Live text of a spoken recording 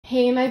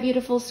Hey, my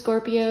beautiful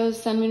Scorpios,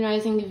 Sun, Moon,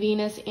 Rising,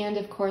 Venus, and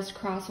of course,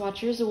 Cross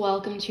Watchers.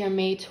 Welcome to your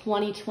May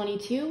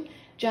 2022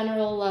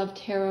 General Love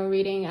Tarot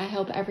reading. I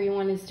hope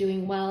everyone is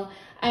doing well.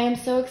 I am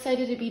so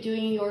excited to be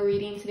doing your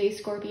reading today,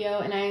 Scorpio,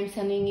 and I am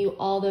sending you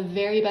all the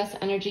very best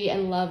energy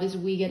and love as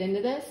we get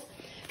into this.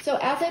 So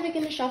as I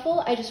begin to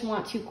shuffle, I just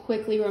want to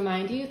quickly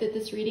remind you that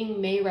this reading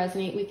may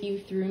resonate with you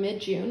through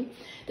mid-June.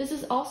 This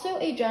is also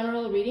a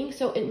general reading,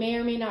 so it may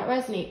or may not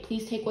resonate.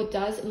 Please take what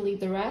does and leave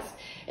the rest.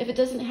 If it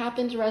doesn't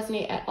happen to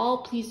resonate at all,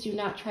 please do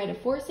not try to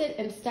force it.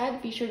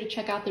 Instead, be sure to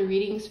check out the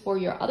readings for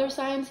your other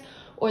signs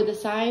or the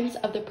signs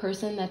of the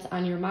person that's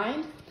on your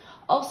mind.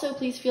 Also,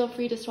 please feel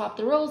free to swap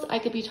the roles. I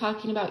could be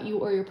talking about you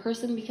or your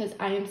person because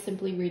I am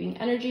simply reading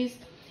energies.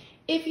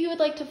 If you would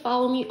like to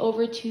follow me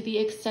over to the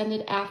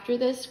extended after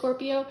this,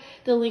 Scorpio,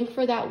 the link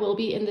for that will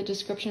be in the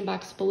description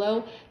box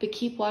below, but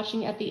keep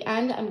watching at the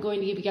end. I'm going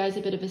to give you guys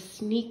a bit of a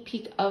sneak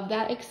peek of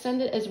that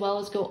extended, as well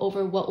as go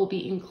over what will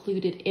be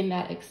included in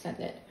that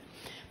extended.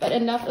 But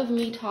enough of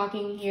me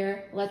talking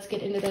here. Let's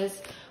get into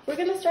this. We're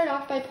going to start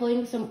off by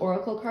pulling some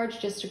oracle cards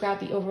just to grab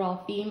the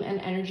overall theme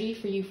and energy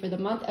for you for the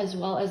month, as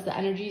well as the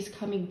energies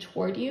coming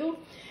toward you.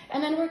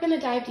 And then we're going to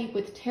dive deep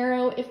with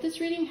tarot. If this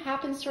reading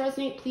happens to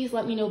resonate, please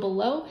let me know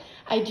below.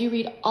 I do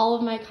read all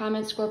of my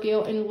comments,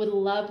 Scorpio, and would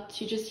love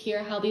to just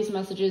hear how these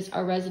messages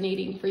are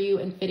resonating for you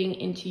and fitting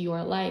into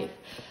your life.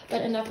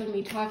 But enough of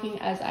me talking,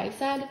 as I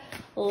said.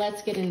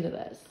 Let's get into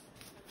this.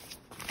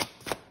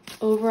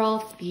 Overall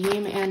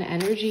theme and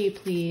energy,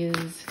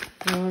 please,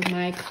 for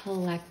my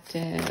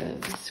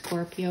collective.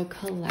 Scorpio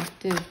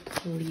collective,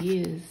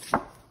 please.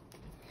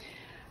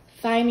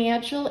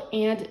 Financial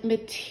and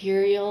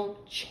material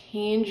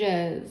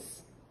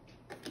changes.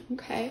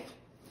 Okay.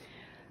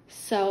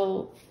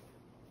 So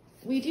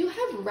we do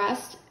have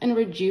rest and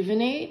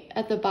rejuvenate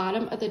at the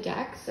bottom of the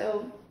deck.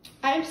 So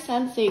I'm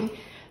sensing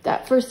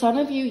that for some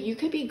of you, you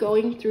could be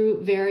going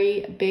through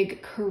very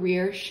big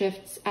career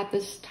shifts at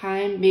this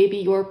time. Maybe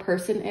your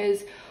person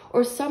is,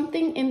 or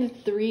something in the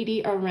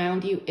 3D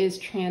around you is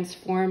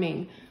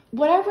transforming.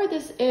 Whatever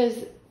this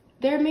is,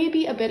 there may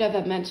be a bit of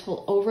a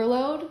mental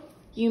overload.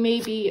 You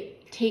may be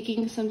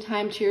taking some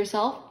time to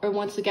yourself, or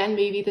once again,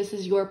 maybe this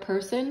is your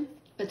person,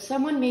 but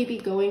someone may be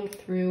going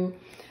through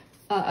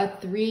a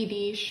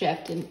 3D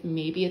shift, and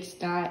maybe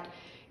it's not,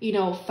 you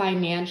know,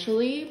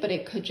 financially, but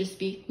it could just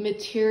be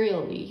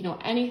materially, you know,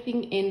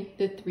 anything in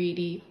the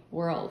 3D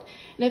world.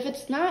 And if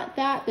it's not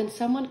that, then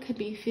someone could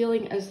be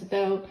feeling as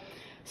though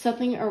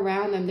something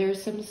around them,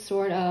 there's some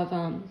sort of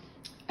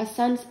a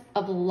sense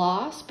of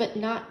loss, but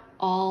not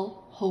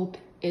all hope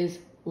is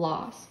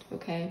lost,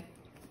 okay?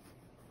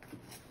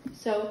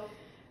 So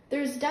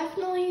there's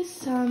definitely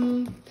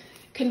some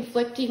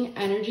conflicting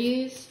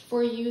energies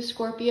for you,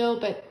 Scorpio,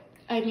 but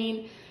I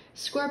mean,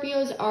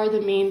 Scorpios are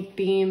the main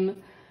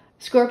theme.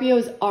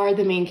 Scorpios are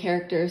the main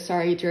characters,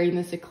 during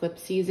this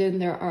eclipse season.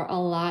 There are a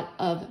lot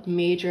of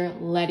major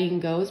letting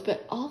goes,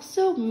 but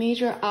also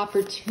major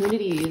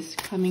opportunities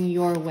coming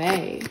your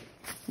way,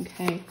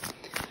 okay?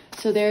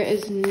 So there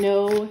is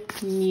no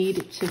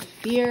need to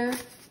fear.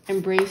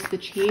 Embrace the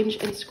change.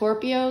 And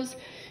Scorpios,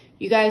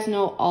 you guys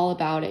know all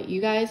about it.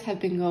 You guys have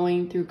been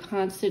going through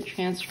constant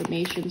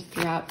transformations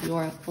throughout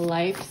your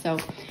life. So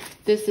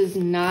this is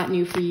not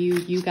new for you.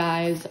 You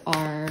guys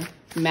are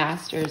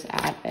masters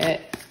at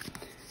it.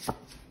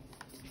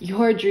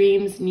 Your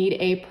dreams need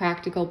a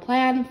practical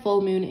plan.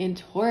 Full moon in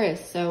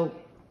Taurus. So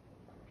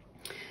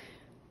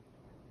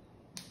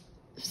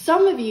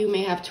some of you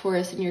may have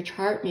Taurus in your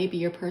chart. Maybe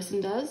your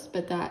person does,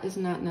 but that is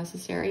not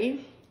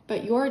necessary.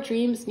 But your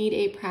dreams need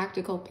a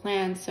practical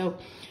plan. So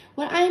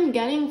what I'm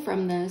getting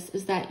from this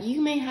is that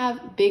you may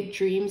have big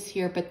dreams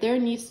here, but there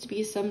needs to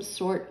be some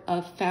sort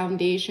of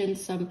foundation,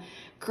 some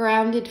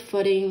grounded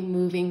footing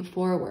moving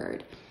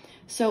forward.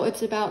 So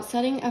it's about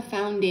setting a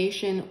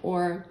foundation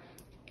or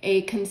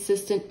a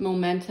consistent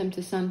momentum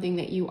to something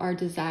that you are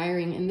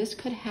desiring. And this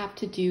could have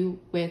to do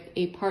with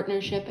a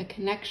partnership, a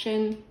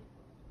connection,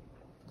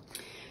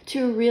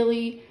 to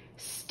really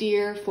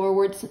steer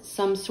forward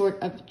some sort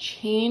of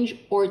change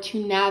or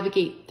to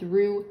navigate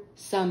through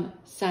some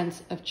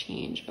sense of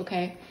change,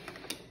 okay?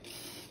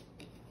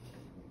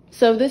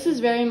 So this is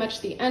very much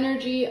the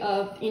energy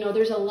of, you know,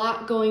 there's a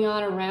lot going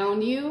on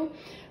around you,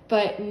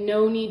 but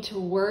no need to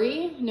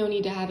worry, no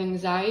need to have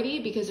anxiety,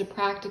 because a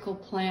practical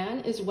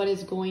plan is what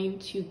is going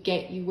to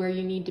get you where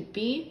you need to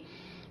be,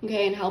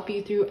 okay, and help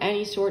you through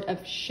any sort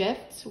of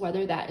shifts,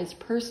 whether that is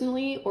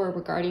personally or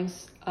regarding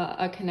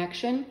a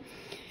connection.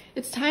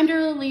 It's time to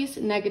release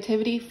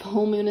negativity,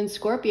 full moon in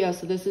Scorpio,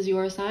 so this is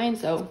your sign.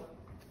 So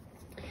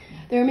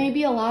there may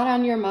be a lot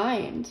on your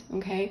mind,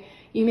 okay?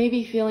 You may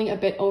be feeling a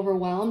bit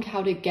overwhelmed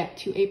how to get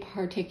to a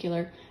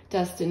particular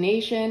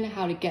destination,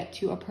 how to get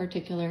to a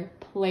particular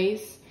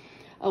place,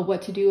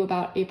 what to do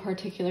about a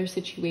particular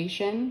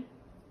situation.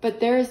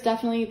 But there is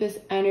definitely this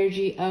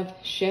energy of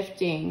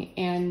shifting.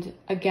 And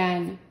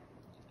again,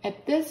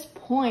 at this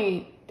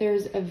point,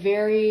 there's a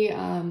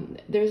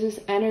there's this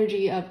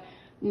energy of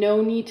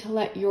no need to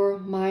let your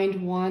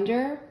mind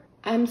wander.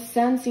 I'm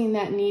sensing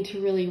that need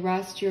to really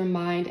rest your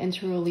mind and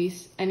to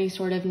release any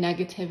sort of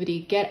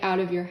negativity. Get out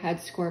of your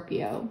head,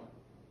 Scorpio.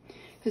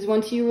 Because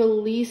once you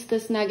release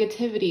this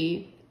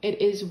negativity,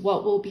 it is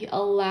what will be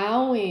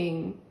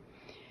allowing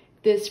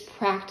this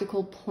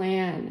practical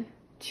plan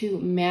to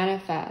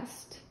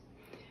manifest,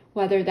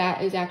 whether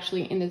that is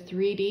actually in the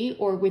 3D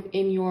or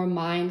within your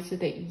mind, so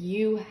that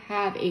you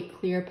have a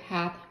clear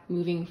path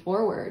moving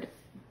forward.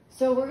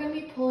 So we're going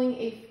to be pulling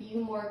a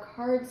few more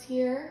cards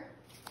here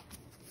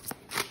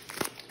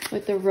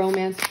with the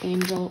Romance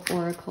Angel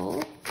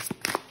Oracle.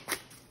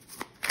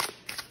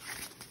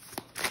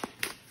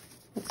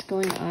 What's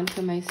going on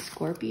for my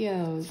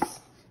Scorpios?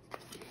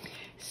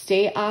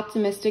 Stay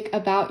optimistic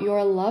about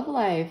your love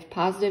life.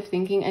 Positive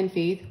thinking and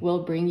faith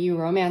will bring you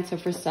romance. So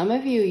for some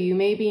of you, you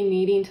may be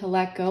needing to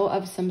let go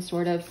of some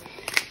sort of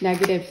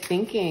negative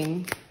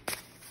thinking.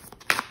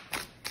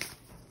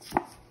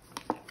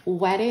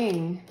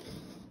 Wedding.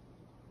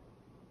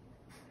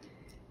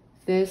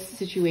 This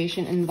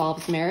situation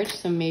involves marriage,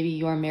 so maybe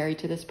you're married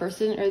to this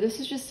person, or this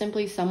is just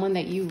simply someone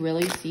that you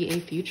really see a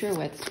future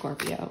with,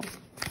 Scorpio.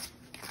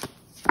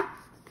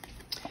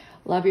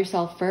 Love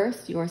yourself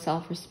first. Your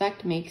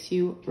self-respect makes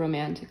you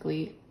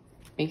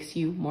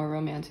more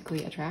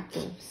romantically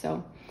attractive.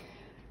 So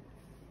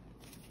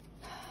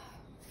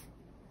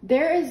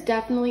there is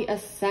definitely a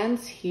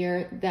sense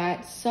here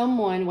that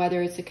someone,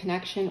 whether it's a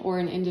connection or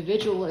an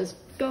individual, is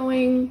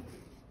going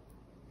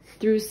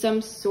through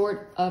some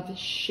sort of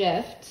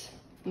shift.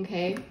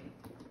 Okay,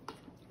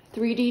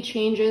 3D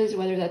changes,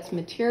 whether that's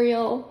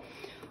material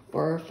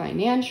or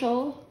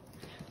financial.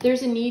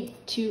 There's a need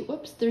to,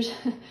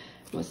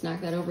 let's knock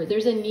that over.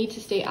 There's a need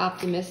to stay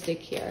optimistic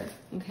here,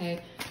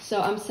 okay?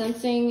 So I'm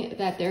sensing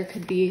that there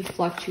could be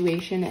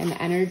fluctuation in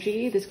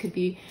energy. This could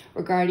be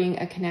regarding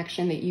a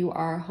connection that you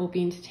are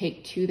hoping to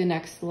take to the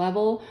next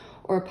level,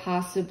 or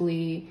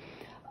possibly,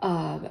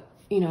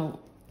 you know,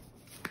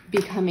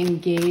 become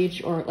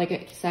engaged, or like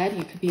I said,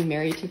 you could be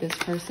married to this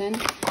person,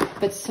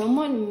 but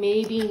someone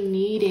may be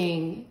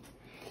needing,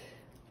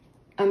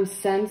 I'm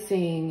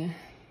sensing,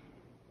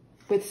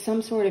 with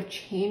some sort of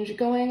change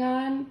going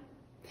on.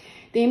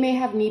 They may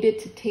have needed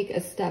to take a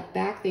step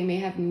back. They may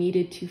have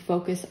needed to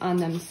focus on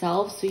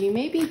themselves. So you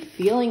may be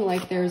feeling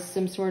like there's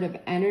some sort of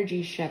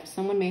energy shift.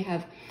 Someone may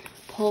have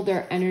pulled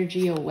their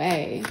energy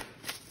away.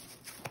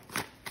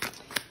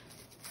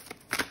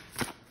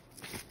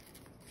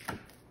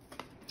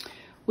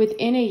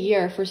 Within a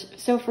year,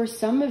 so for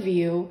some of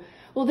you,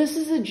 well, this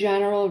is a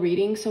general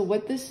reading. So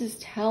what this is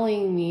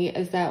telling me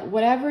is that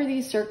whatever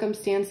these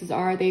circumstances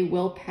are, they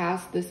will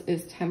pass. This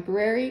is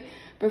temporary.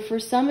 But for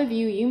some of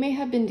you, you may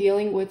have been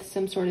dealing with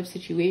some sort of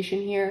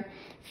situation here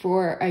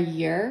for a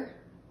year.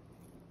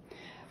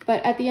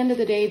 But at the end of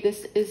the day,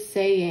 this is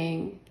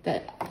saying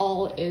that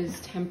all is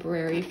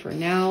temporary for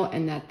now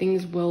and that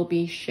things will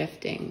be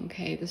shifting,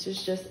 okay? This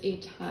is just a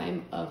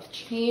time of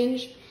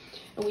change.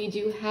 And we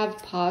do have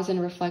pause and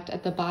reflect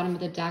at the bottom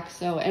of the deck.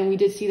 So, and we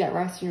did see that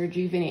rest and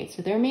rejuvenate.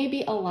 So there may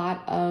be a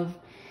lot of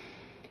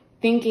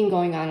thinking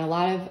going on, a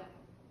lot of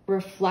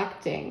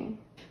reflecting.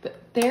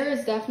 But there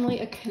is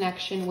definitely a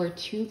connection where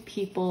two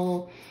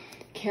people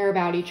care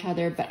about each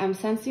other. But I'm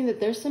sensing that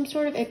there's some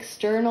sort of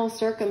external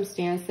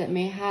circumstance that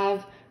may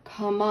have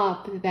come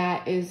up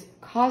that is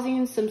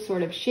causing some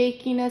sort of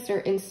shakiness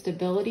or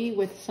instability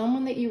with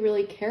someone that you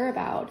really care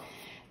about.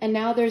 And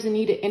now there's a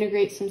need to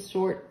integrate some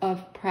sort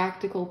of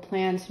practical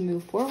plan to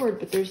move forward,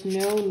 but there's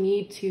no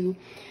need to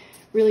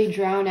really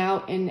drown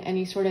out in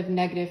any sort of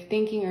negative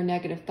thinking or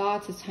negative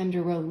thoughts. It's time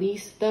to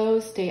release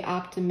those, stay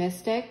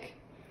optimistic,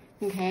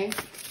 okay?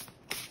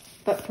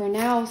 But for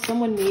now,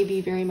 someone may be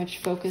very much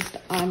focused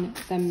on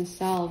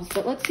themselves.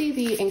 But let's see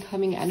the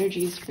incoming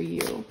energies for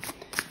you,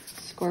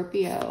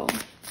 Scorpio.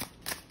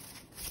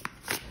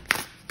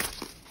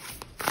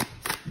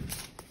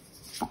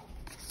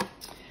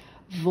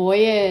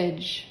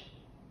 Voyage.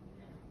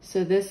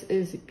 So this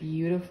is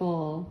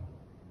beautiful.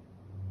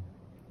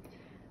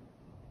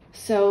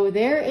 So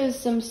there is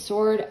some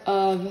sort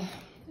of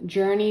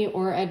journey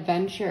or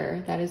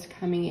adventure that is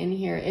coming in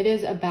here. It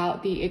is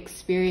about the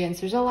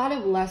experience. There's a lot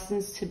of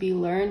lessons to be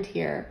learned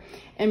here.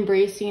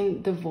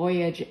 Embracing the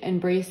voyage,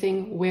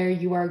 embracing where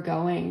you are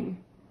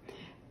going,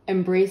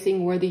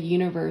 embracing where the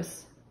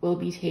universe will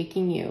be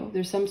taking you.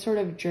 There's some sort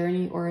of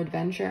journey or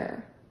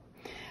adventure.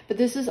 But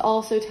this is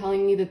also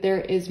telling me that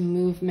there is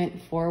movement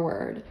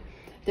forward.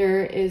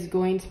 There is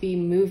going to be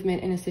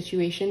movement in a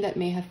situation that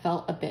may have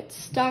felt a bit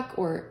stuck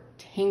or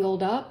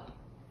tangled up.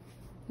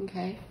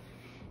 Okay.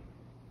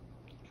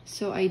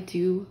 So I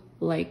do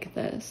like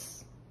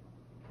this.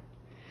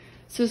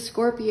 So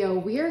Scorpio,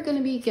 we are going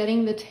to be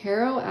getting the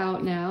tarot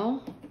out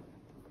now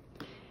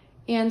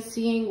and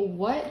seeing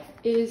what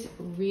is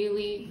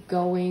really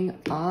going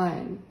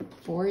on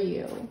for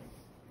you.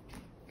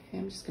 Okay,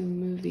 I'm just going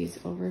to move these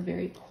over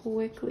very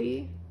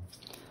quickly.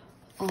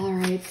 All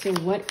right, so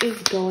what is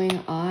going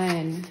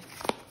on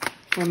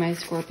for my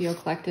Scorpio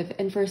collective?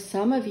 And for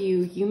some of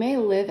you, you may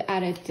live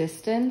at a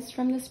distance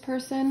from this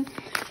person.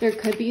 There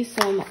could be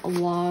some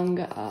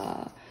long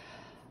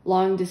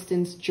long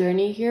distance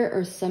journey here,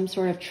 or some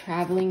sort of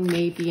traveling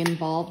may be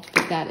involved,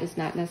 but that is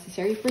not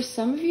necessary. For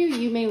some of you,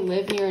 you may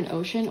live near an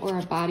ocean or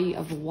a body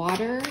of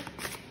water.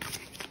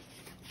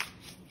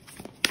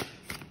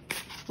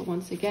 But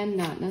once again,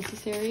 not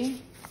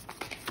necessary.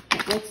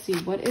 Let's see,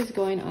 what is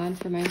going on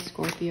for my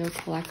Scorpio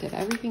collective?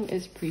 Everything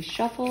is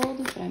pre-shuffled,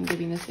 but I'm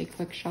giving this a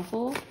quick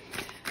shuffle.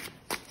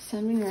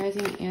 Sun, Moon,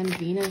 Rising, and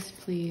Venus,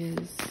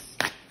 please.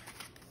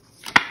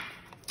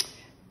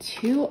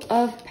 Two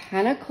of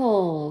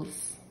Pentacles.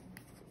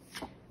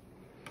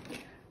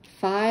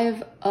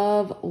 Five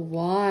of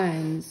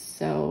Wands.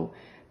 So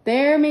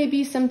there may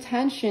be some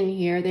tension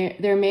here.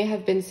 There may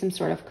have been some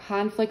sort of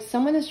conflict.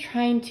 Someone is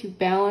trying to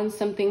balance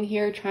something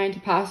here, trying to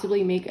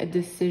possibly make a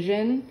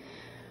decision.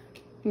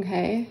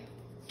 Okay.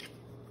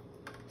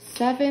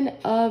 Seven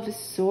of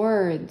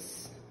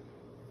Swords.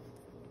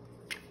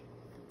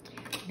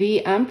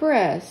 The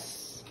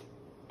Empress.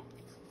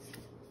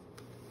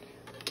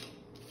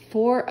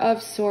 Four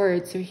of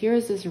Swords. So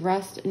here's this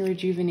rest and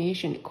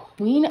rejuvenation.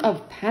 Queen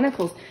of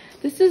Pentacles.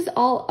 This is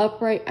all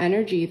upright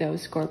energy though,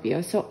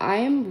 Scorpio. So I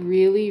am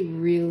really,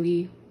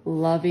 really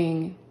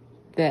loving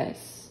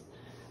this.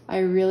 I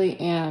really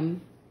am.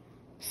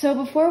 So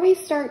before we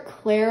start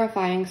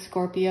clarifying,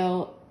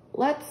 Scorpio,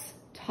 let's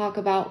talk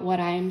about what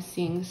I am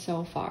seeing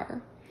so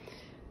far.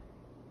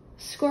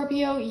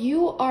 Scorpio,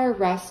 you are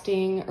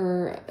resting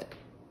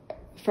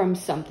from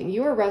something.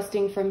 You are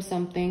resting from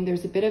something.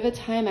 There's a bit of a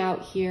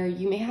timeout here.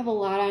 You may have a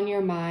lot on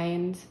your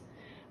mind,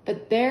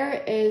 but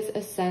there is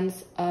a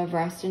sense of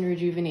rest and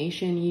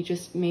rejuvenation. You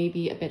just may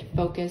be a bit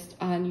focused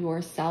on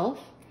yourself.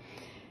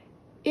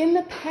 In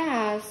the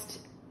past,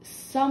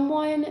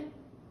 someone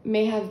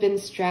may have been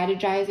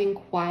strategizing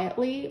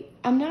quietly.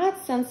 I'm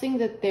not sensing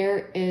that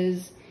there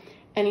is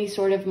any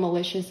sort of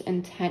malicious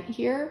intent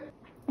here.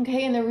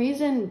 Okay, and the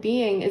reason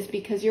being is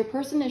because your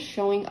person is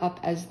showing up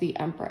as the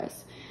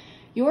Empress.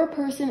 Your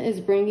person is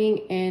bringing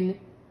in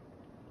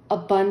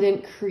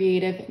abundant,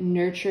 creative,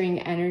 nurturing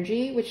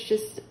energy, which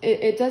just,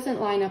 it doesn't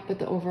line up with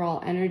the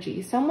overall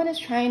energy. Someone is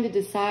trying to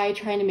decide,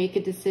 trying to make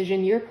a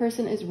decision. Your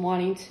person is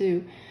wanting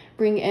to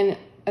bring in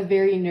a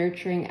very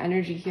nurturing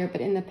energy here.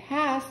 But in the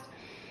past,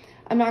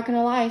 I'm not going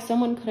to lie,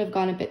 someone could have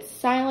gone a bit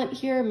silent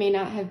here, may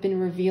not have been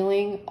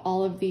revealing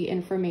all of the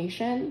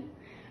information.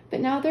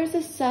 But now there's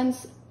a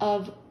sense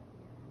of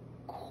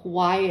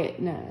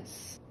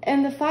quietness.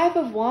 And the Five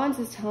of Wands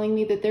is telling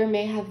me that there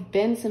may have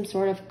been some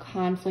sort of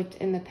conflict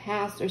in the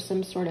past, or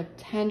some sort of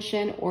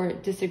tension or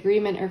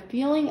disagreement, or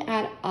feeling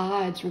at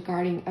odds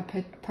regarding a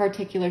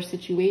particular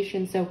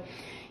situation. So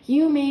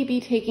you may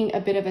be taking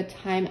a bit of a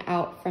time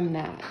out from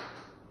that.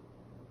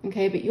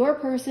 Okay, but your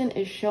person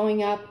is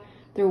showing up.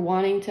 They're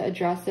wanting to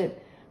address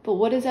it. But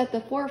what is at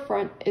the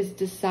forefront is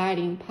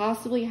deciding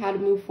possibly how to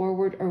move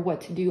forward or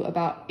what to do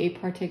about a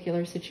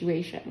particular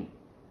situation.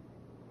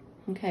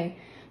 Okay,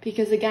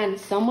 because again,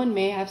 someone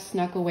may have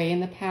snuck away in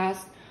the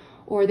past,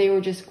 or they were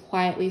just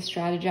quietly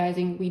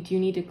strategizing. We do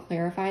need to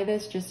clarify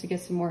this just to get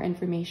some more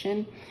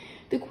information.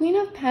 The Queen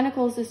of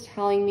Pentacles is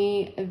telling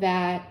me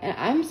that, and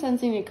I'm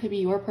sensing it could be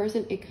your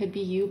person, it could be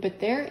you, but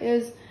there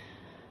is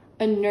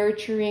a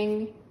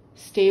nurturing,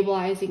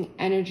 stabilizing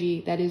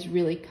energy that is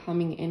really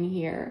coming in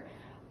here.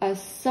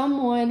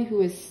 Someone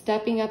who is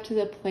stepping up to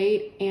the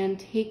plate and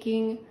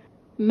taking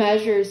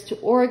measures to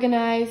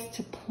organize,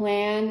 to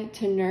plan,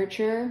 to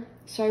nurture.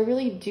 So I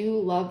really do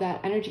love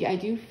that energy. I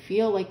do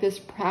feel like this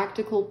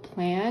practical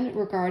plan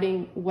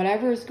regarding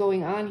whatever is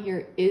going on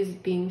here is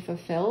being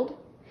fulfilled.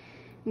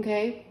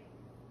 Okay.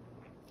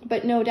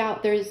 But no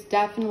doubt there's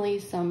definitely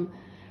some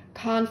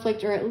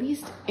conflict, or at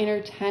least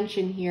inner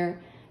tension here,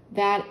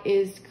 that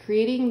is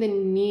creating the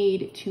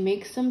need to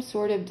make some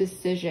sort of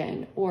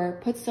decision, or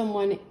put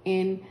someone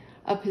in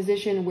a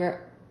position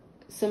where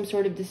some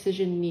sort of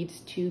decision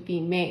needs to be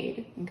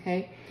made.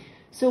 Okay.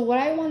 So what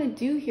I want to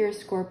do here,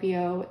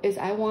 Scorpio, is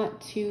I want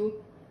to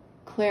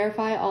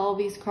clarify all of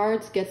these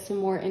cards, get some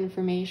more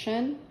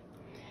information,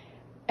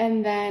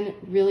 and then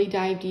really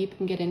dive deep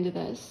and get into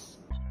this.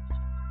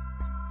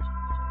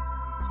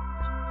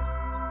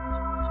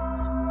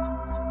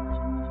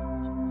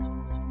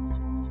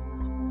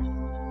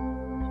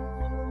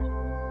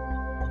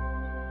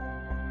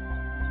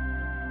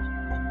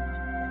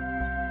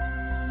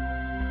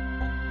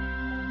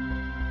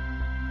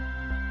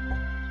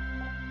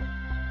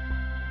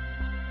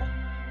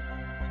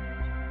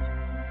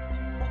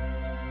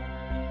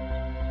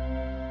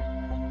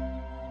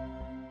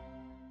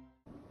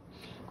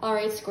 All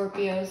right,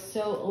 Scorpios,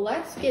 so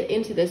let's get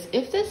into this.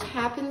 If this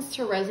happens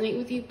to resonate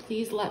with you,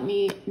 please let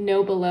me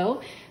know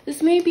below.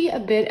 This may be a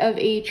bit of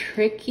a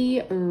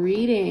tricky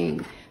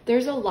reading.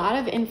 There's a lot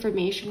of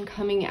information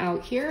coming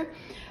out here,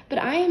 but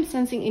I am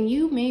sensing, and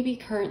you may be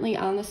currently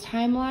on this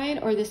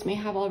timeline, or this may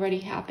have already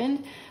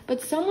happened,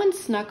 but someone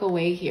snuck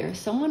away here.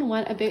 Someone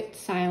went a bit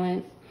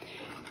silent,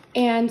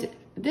 and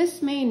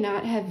this may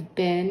not have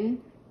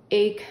been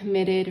a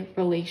committed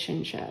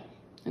relationship,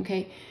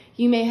 okay?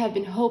 You may have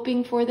been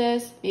hoping for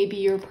this. Maybe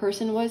your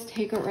person was,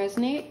 take what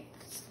resonates.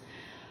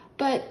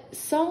 But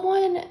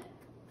someone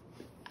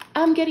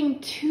I'm getting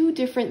two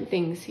different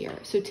things here.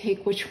 So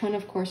take which one,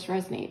 of course,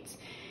 resonates.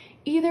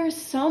 Either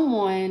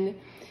someone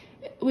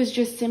was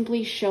just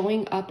simply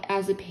showing up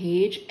as a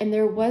page and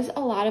there was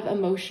a lot of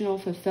emotional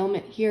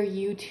fulfillment here.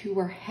 You two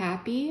were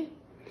happy.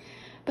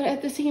 But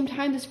at the same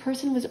time, this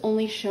person was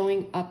only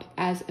showing up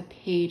as a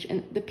page.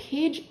 And the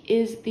page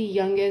is the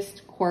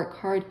youngest court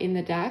card in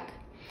the deck.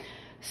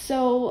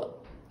 So,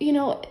 you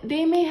know,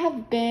 they may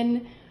have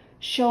been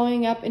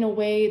showing up in a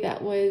way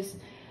that was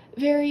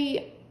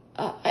very,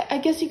 I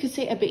guess you could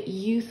say, a bit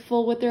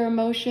youthful with their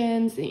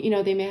emotions. You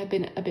know, they may have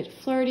been a bit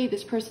flirty.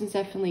 This person's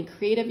definitely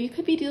creative. You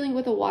could be dealing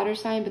with a water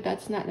sign, but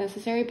that's not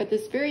necessary. But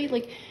this very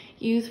like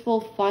youthful,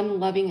 fun,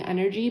 loving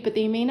energy, but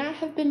they may not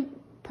have been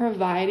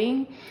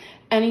providing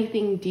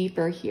anything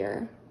deeper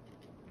here.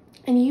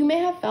 And you may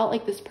have felt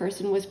like this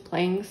person was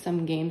playing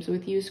some games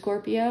with you,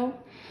 Scorpio.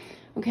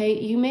 Okay,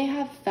 you may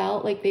have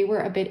felt like they were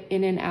a bit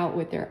in and out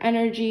with their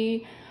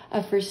energy.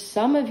 For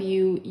some of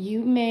you, you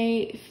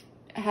may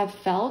have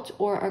felt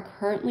or are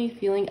currently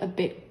feeling a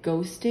bit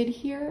ghosted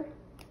here.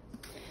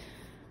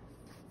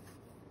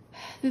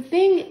 The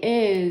thing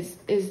is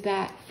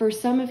that for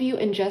some of you,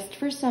 and just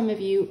for some of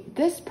you,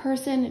 this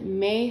person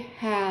may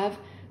have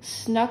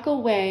snuck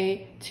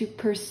away to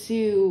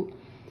pursue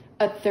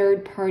a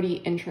third-party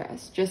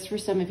interest, just for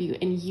some of you,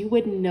 and you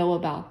would know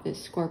about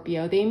this,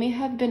 Scorpio. They may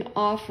have been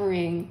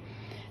offering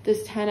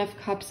this 10 of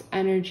Cups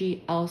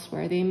energy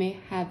elsewhere. They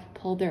may have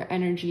pulled their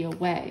energy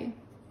away.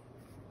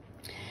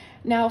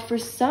 Now, for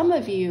some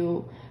of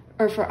you,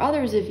 or for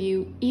others of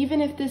you, even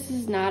if this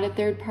is not a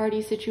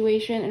third-party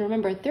situation, and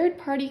remember, a third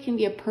party can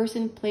be a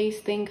person, place,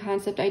 thing,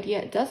 concept,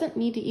 idea. It doesn't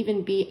need to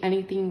even be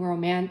anything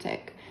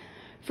romantic.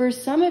 For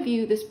some of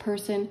you, this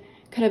person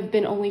could have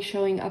been only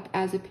showing up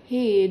as a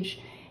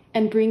page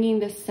and bringing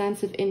this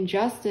sense of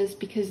injustice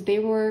because they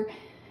were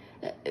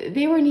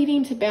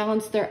needing to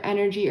balance their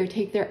energy or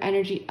take their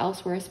energy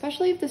elsewhere,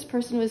 especially if this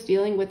person was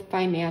dealing with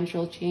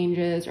financial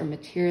changes or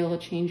material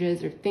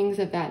changes or things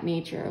of that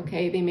nature,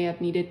 okay? They may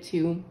have needed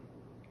to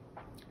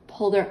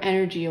pull their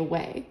energy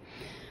away.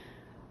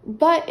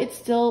 But it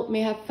still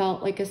may have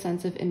felt like a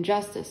sense of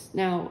injustice.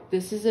 Now,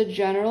 this is a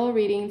general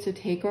reading, so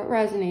take what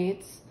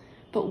resonates.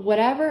 But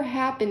whatever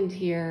happened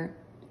here,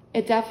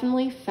 it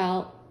definitely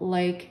felt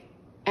like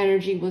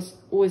energy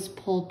was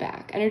pulled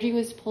back. Energy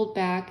was pulled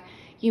back.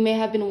 You may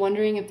have been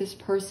wondering if this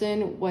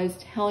person was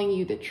telling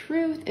you the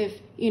truth, if,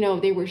 you know,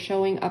 they were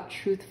showing up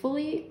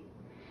truthfully.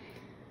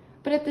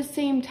 But at the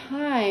same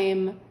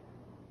time,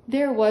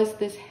 there was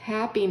this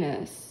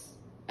happiness,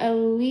 at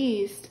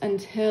least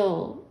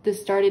until this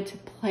started to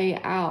play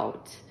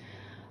out.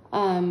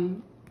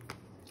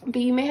 But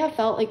you may have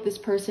felt like this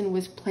person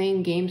was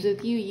playing games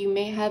with you. You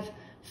may have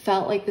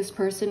felt like this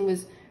person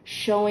was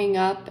showing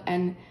up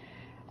and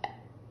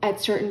at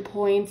certain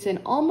points and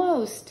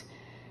almost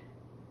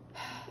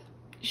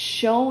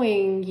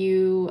showing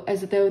you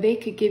as though they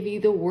could give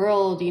you the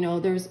world. You know,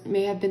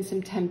 may have been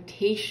some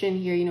temptation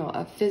here, you know,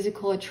 a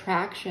physical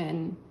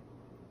attraction.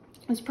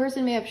 This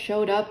person may have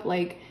showed up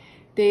like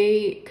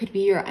they could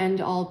be your end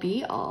all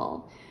be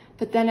all.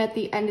 But then at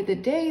the end of the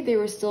day, they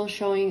were still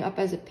showing up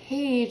as a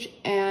page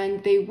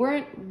and they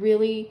weren't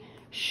really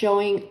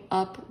showing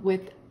up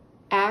with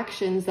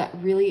actions that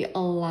really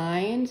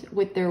aligned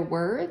with their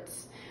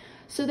words.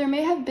 So there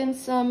may have been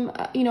some,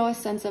 you know, a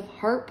sense of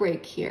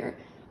heartbreak here.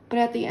 But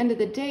at the end of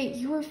the day,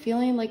 you were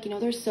feeling like, you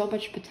know, there's so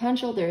much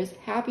potential. There's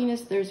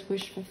happiness. There's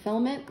wish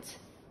fulfillment.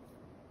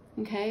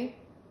 Okay?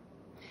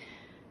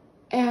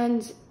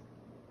 And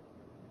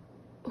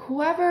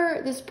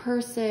whoever this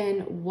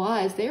person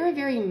was, they were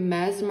very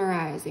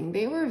mesmerizing.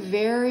 They were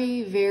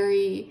very,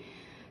 very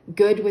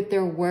good with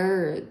their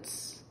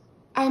words.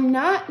 I'm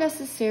not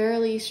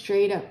necessarily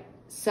straight up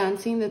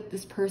sensing that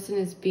this person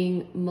is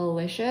being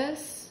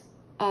malicious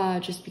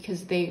just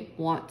because they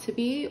want to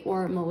be,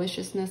 or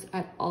maliciousness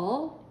at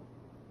all.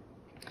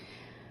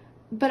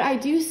 But I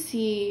do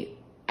see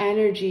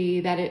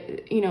energy that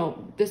it, you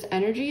know, this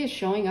energy is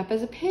showing up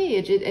as a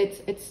page.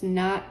 It's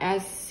not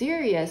as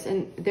serious,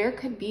 and there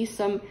could be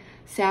some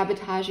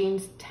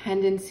sabotaging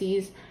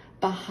tendencies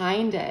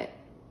behind it.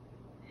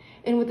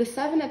 And with the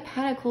 7 of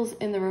Pentacles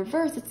in the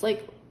reverse, it's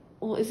like,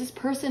 well, is this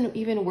person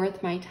even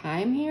worth my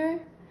time here?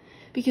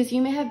 Because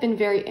you may have been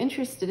very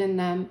interested in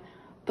them,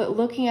 but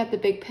looking at the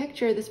big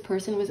picture, this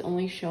person was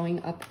only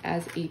showing up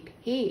as a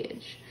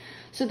page.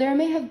 So there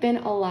may have been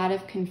a lot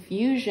of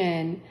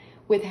confusion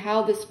with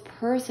how this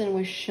person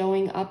was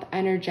showing up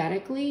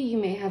energetically. You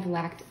may have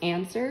lacked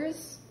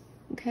answers,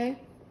 okay?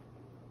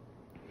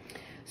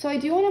 So I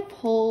do want to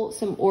pull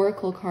some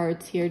oracle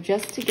cards here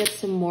just to get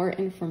some more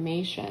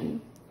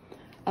information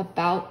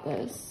about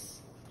this.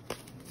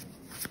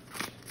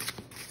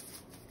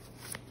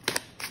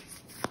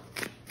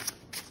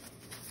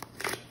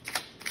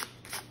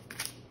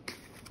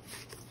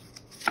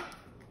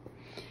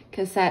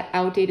 Cassette,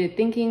 outdated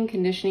thinking,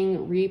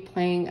 conditioning,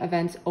 replaying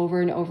events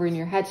over and over in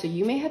your head. So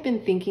you may have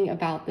been thinking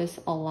about this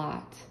a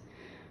lot,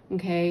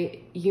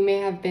 okay? You may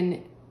have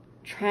been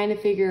trying to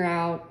figure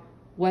out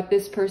what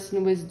this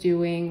person was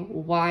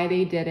doing, why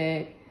they did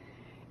it,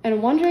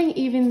 and wondering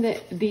even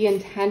the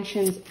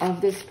intentions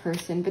of this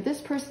person. But this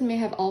person may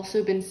have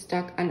also been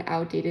stuck on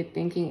outdated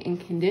thinking and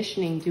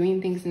conditioning,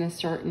 doing things in a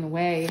certain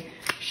way,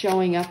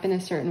 showing up in a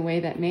certain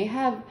way that may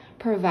have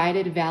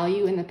provided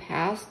value in the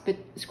past. But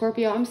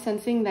Scorpio, I'm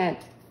sensing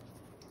that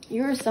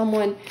you're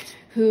someone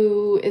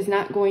who is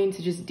not going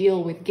to just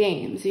deal with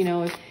games. You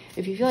know,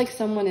 if you feel like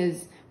someone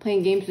is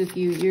playing games with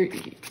you,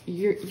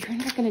 you're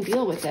not going to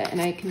deal with it.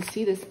 And I can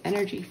see this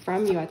energy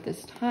from you at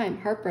this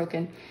time.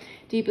 Heartbroken,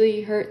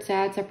 deeply hurt,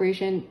 sad,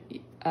 separation,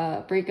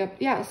 breakup.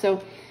 Yeah,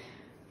 so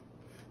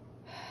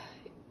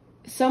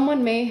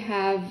someone may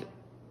have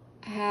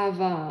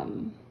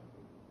kind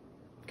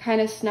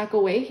of snuck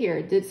away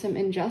here, did some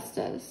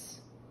injustice.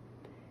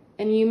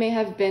 And you may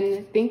have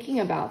been thinking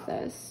about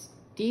this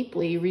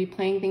deeply,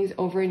 replaying things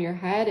over in your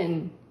head,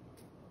 and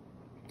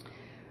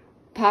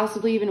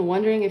possibly even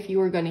wondering if you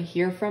were going to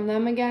hear from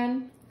them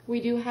again.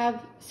 We do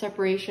have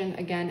separation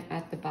again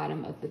at the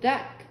bottom of the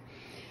deck.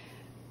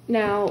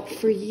 Now,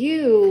 for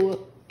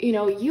you, you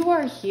know, you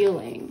are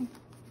healing.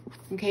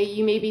 Okay,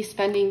 you may be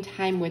spending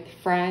time with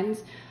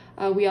friends.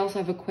 We also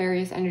have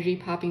Aquarius energy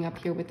popping up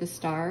here with the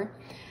star.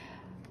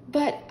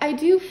 But I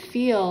do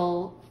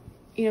feel,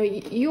 you know,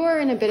 you are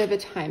in a bit of a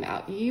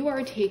timeout. You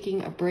are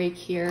taking a break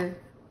here.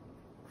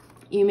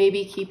 You may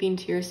be keeping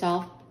to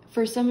yourself.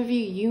 For some of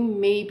you, you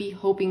may be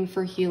hoping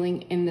for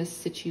healing in this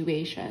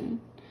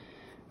situation.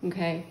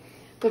 Okay,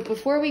 but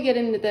before we get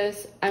into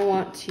this, I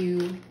want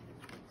to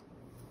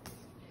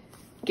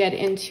get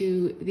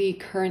into the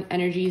current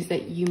energies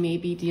that you may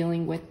be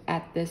dealing with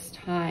at this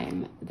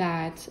time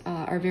that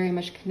are very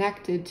much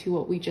connected to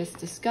what we just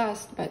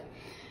discussed. But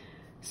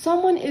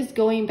someone is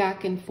going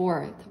back and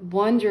forth,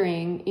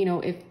 wondering, you know,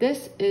 if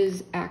this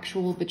is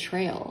actual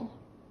betrayal.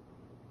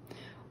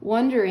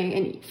 Wondering,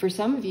 and for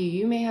some of you,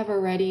 you may have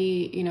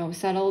already, you know,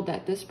 settled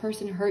that this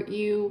person hurt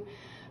you.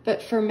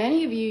 But for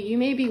many of you, you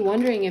may be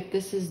wondering if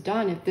this is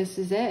done, if this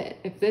is it,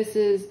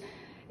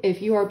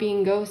 if you are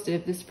being ghosted,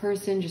 if this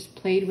person just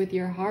played with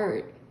your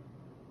heart.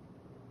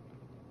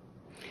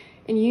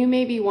 And you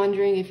may be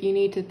wondering if you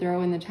need to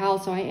throw in the towel.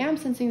 So I am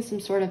sensing some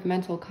sort of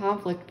mental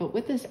conflict, but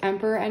with this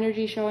Emperor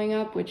energy showing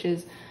up, which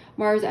is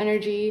Mars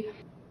energy.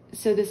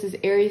 So this is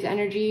Aries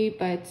energy,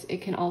 but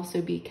it can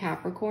also be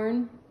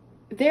Capricorn.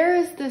 There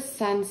is this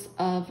sense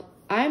of,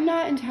 I'm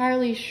not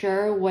entirely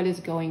sure what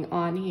is going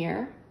on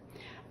here.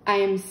 I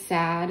am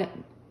sad,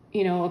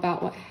 you know,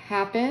 about what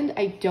happened.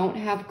 I don't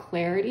have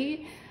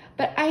clarity,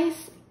 but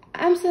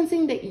I'm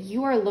sensing that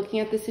you are looking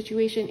at the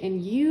situation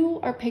and you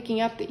are picking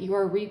up that you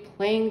are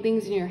replaying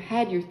things in your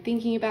head. You're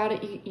thinking about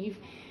it.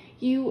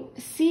 You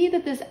see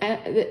that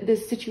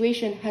this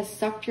situation has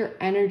sucked your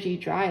energy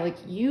dry. Like,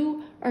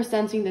 you are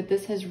sensing that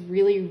this has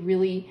really,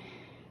 really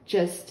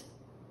just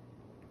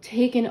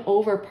taken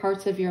over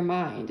parts of your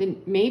mind.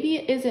 And maybe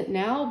it isn't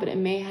now, but it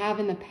may have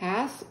in the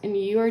past. And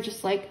you are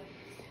just like,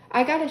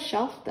 I gotta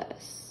shelf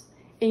this.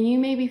 And you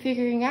may be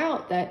figuring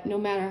out that no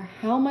matter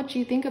how much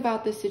you think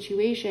about this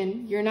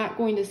situation, you're not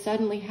going to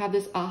suddenly have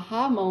this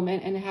aha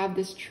moment and have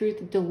this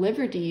truth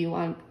delivered to you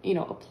on, you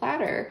know, a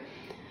platter.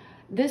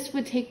 This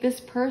would take this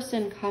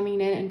person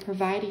coming in and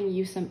providing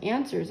you some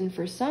answers. And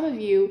for some of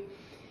you,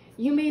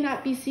 you may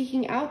not be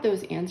seeking out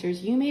those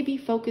answers. You may be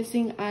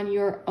focusing on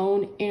your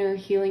own inner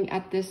healing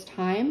at this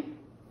time.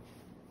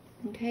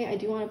 Okay, I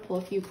do want to pull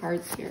a few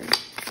cards here.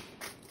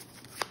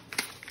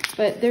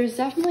 But there's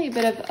definitely a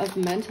bit of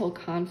mental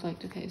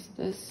conflict. Okay, so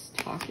this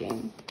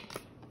talking.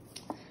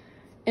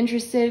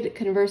 Interested,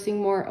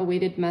 conversing more,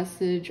 awaited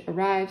message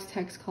arrives,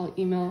 text, call,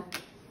 email,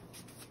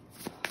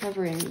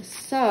 hovering.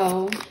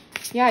 So,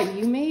 yeah,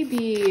 you may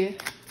be,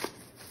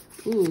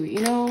 ooh,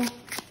 you know,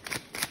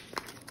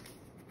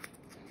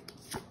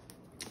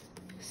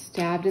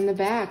 stabbed in the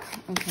back.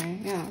 Okay,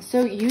 yeah.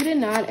 So you did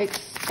not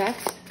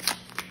expect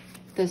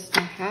this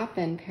to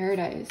happen,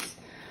 Paradise.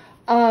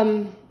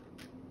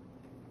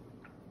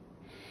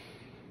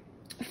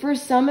 For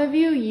some of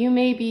you, you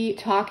may be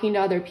talking to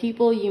other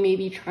people. You may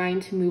be trying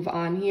to move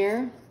on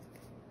here.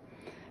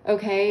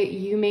 Okay,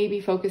 you may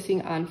be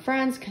focusing on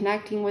friends,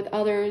 connecting with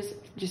others,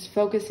 just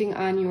focusing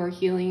on your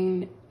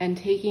healing and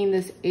taking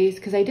this ace.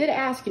 Because I did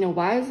ask, you know,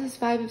 why is this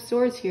Five of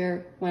Swords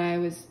here when I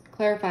was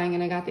clarifying,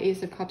 and I got the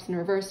Ace of Cups in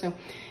reverse. So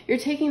you're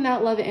taking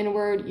that love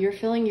inward. You're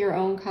filling your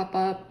own cup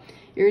up.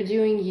 You're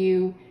doing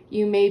you.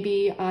 You may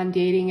be on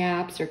dating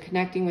apps or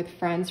connecting with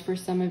friends for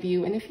some of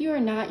you. And if you are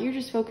not, you're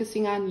just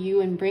focusing on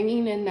you and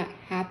bringing in that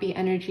happy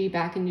energy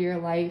back into your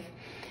life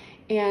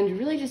and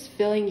really just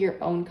filling your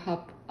own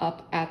cup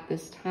up at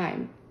this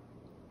time.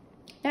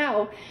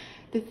 Now,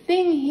 the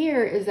thing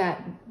here is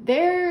that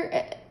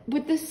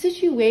with this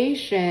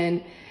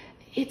situation,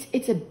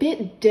 it's a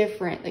bit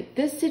different. Like,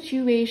 this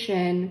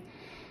situation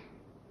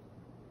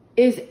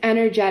is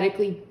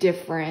energetically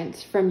different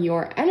from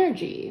your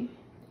energy.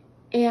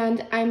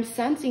 And I'm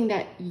sensing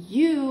that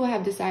you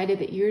have decided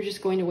that you're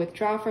just going to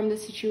withdraw from the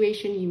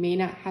situation. You may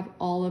not have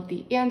all of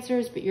the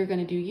answers, but you're going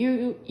to do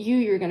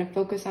you're going to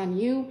focus on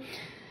you.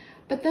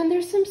 But then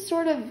there's some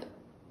sort of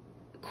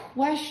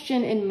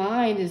question in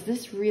mind, is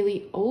this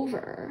really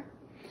over?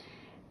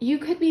 you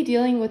could be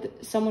dealing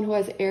with someone who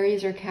has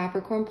Aries or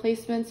Capricorn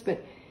placements,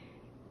 but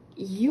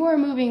you are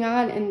moving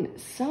on and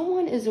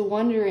someone is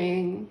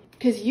wondering,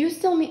 because you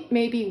still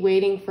may be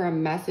waiting for a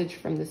message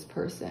from this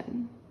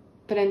person.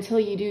 But until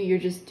you do, you're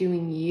just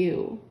doing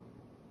you.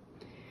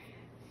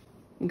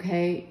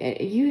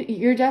 Okay,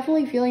 you're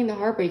definitely feeling the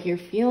heartbreak. You're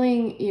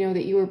feeling, you know,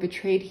 that you were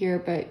betrayed here,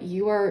 but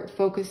you are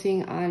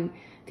focusing on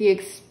the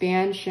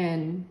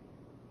expansion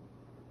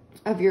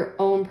of your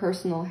own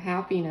personal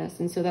happiness.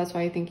 And so that's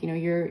why I think, you know,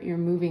 you're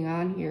moving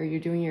on here. You're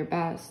doing your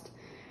best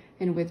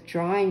and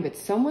withdrawing, but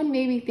someone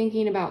may be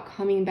thinking about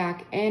coming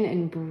back in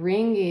and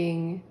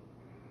bringing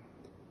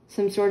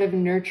some sort of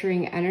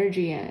nurturing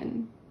energy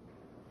in.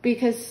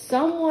 Because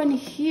someone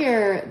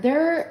here,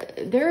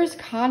 there's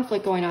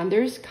conflict going on.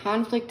 There's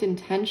conflict and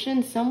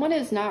tension. Someone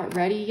is not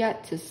ready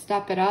yet to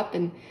step it up,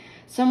 and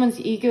someone's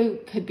ego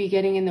could be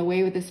getting in the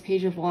way with this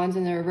Page of Wands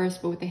in the reverse,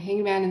 but with the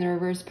Hangman in the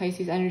reverse,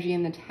 Pisces energy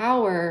in the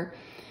Tower,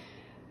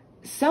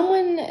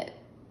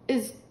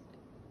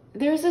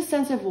 there's a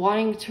sense of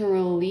wanting to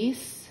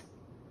release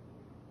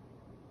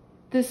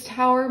this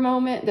Tower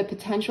moment, the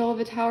potential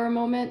of a Tower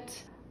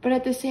moment. But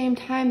at the same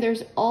time,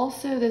 there's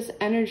also this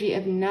energy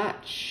of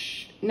not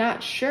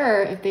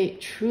sure if they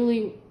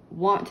truly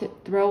want to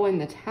throw in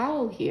the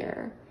towel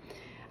here.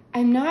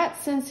 I'm not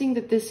sensing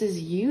that this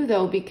is you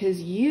though,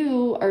 because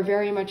you are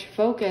very much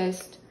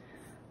focused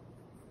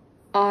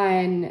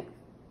on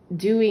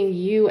doing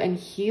you and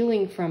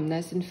healing from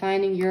this and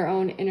finding your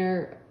own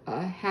inner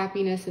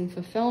happiness and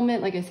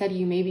fulfillment. Like I said,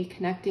 you may be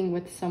connecting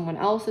with someone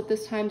else at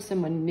this time,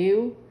 someone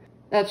new.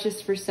 That's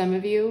just for some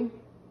of you.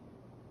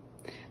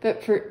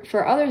 But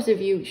for others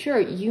of you, sure,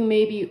 you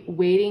may be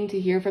waiting to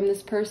hear from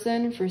this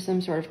person for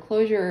some sort of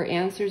closure or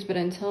answers, but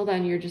until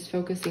then, you're just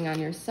focusing on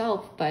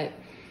yourself. But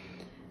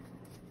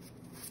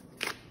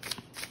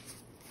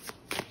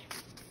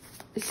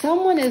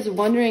someone is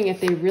wondering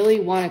if they really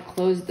want to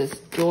close this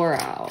door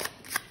out.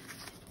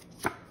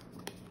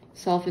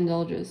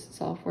 Self-indulgence,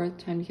 self-worth,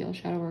 time to heal,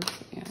 shadow work,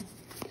 yeah.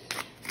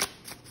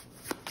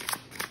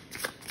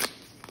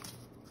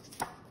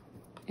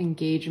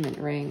 Engagement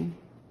ring.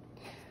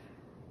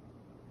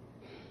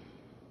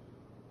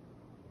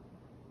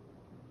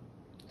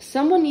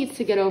 Someone needs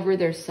to get over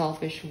their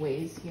selfish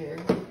ways here.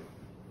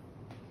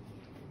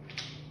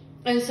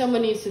 And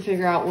someone needs to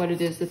figure out what it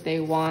is that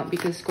they want,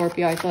 because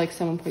Scorpio, I feel like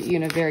someone put you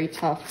in a very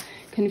tough,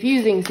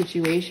 confusing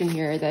situation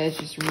here that is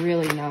just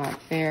really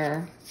not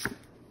fair.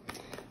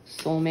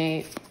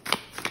 Soulmate.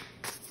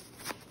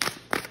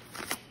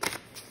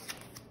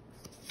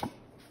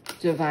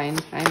 Divine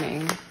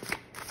timing.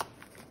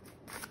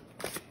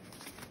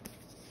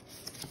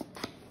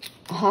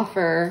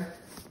 Offer.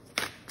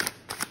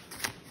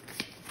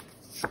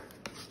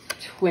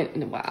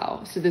 Twin,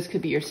 wow. So this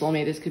could be your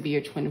soulmate. This could be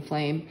your twin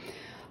flame.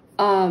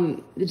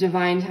 The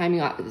divine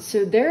timing.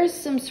 So there's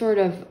some sort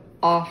of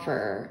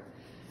offer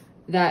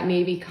that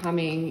may be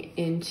coming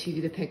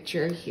into the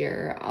picture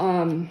here.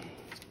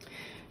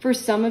 For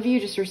some of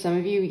you,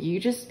 you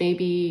just may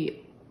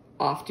be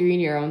off doing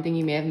your own thing.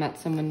 You may have met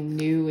someone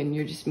new and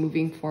you're just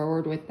moving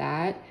forward with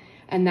that.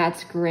 And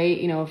that's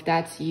great. You know, if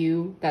that's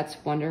you, that's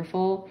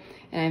wonderful.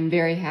 And I'm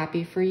very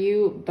happy for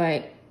you.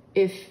 But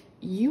if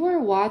you are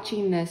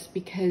watching this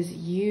because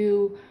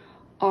you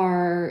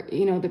are,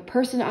 you know, the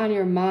person on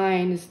your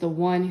mind is the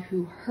one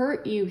who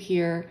hurt you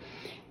here,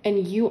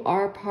 and you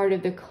are part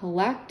of the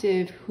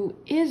collective who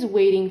is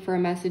waiting for a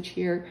message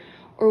here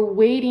or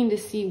waiting to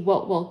see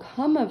what will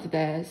come of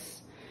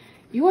this,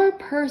 your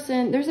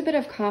person, there's a bit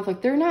of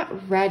conflict. They're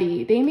not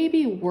ready. They may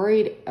be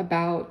worried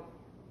about,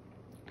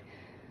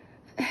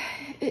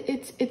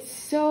 if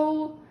this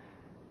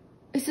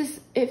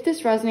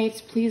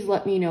resonates, please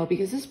let me know,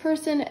 because this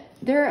person,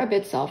 they're a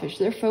bit selfish.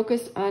 They're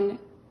focused on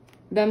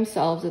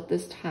themselves at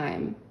this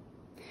time.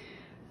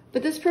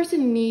 But this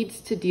person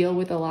needs to deal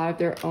with a lot of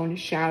their own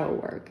shadow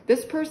work.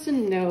 This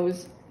person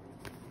knows,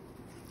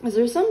 is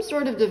there some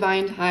sort of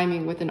divine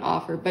timing with an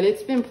offer, but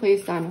it's been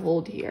placed on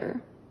hold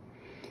here.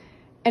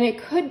 And it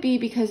could be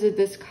because of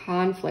this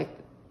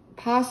conflict,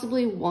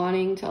 possibly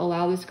wanting to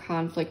allow this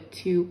conflict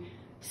to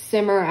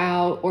simmer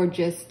out, or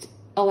just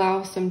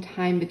allow some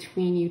time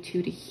between you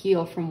two to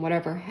heal from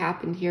whatever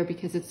happened here,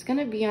 because it's going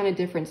to be on a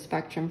different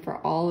spectrum for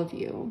all of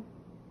you.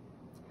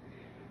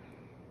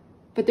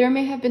 But there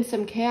may have been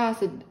some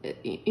chaos,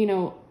 you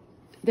know,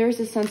 there's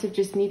a sense of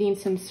just needing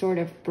some sort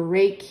of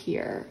break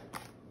here.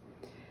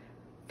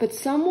 But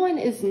someone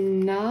is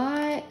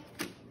not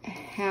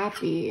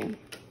happy. And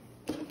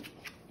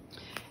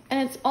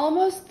it's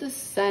almost the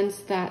sense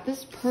that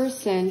this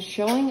person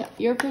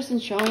your person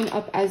showing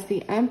up as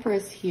the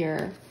Empress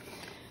here,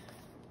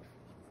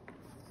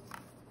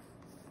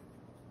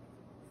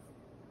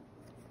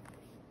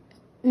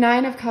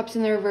 Nine of Cups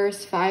in the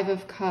reverse, Five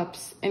of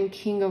Cups, and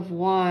King of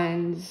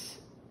Wands.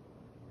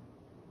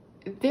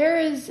 There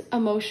is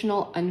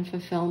emotional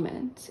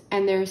unfulfillment,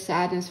 and there's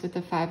sadness with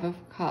the Five of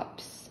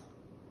Cups.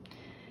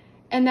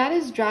 And that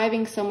is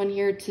driving someone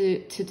here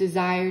to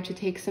desire to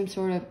take some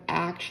sort of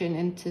action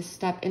and to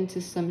step into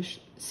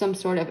some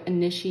sort of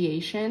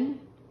initiation.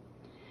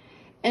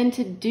 and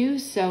to do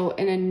so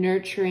in a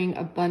nurturing,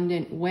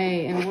 abundant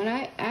way. And when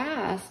I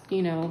asked,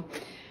 you know,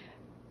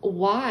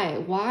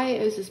 why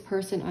is this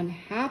person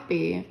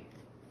unhappy?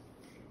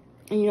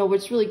 And you know,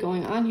 what's really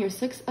going on here?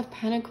 6 of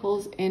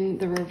Pentacles in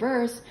the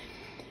reverse.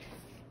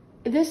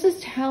 This is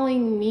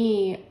telling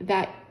me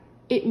that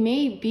it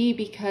may be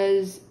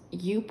because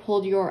you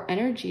pulled your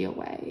energy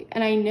away.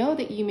 And I know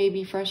that you may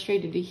be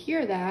frustrated to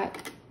hear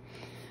that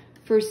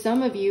for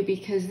some of you,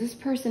 because this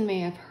person may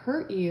have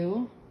hurt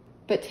you,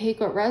 but take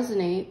what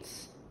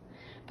resonates.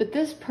 But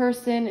this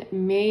person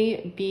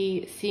may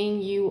be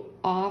seeing you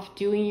off,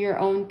 doing your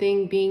own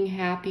thing, being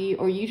happy,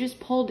 or you just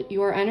pulled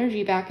your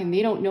energy back and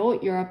they don't know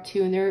what you're up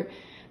to, and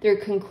they're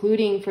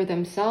concluding for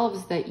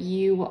themselves that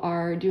you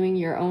are doing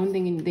your own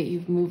thing and that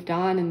you've moved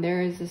on, and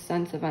there is a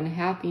sense of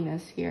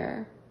unhappiness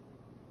here.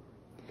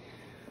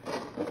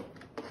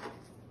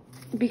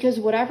 Because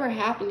whatever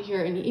happened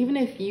here, and even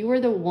if you were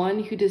the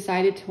one who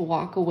decided to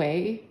walk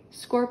away,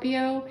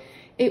 Scorpio,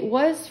 it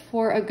was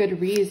for a good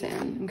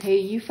reason, okay?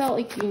 You felt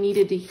like you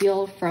needed to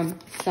heal from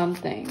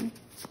something.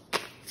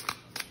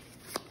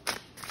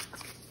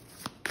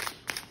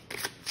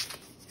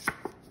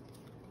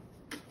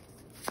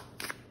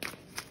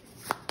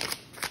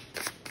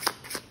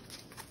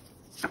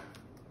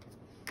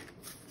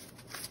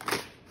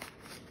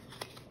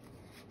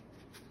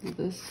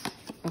 This,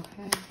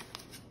 okay.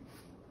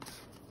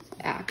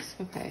 Axe,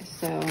 okay,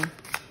 so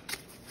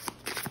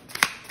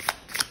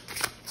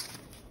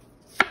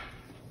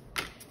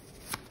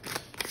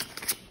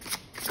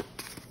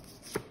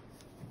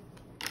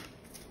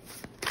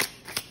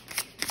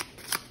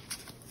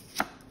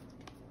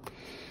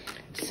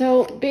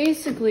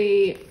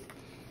basically,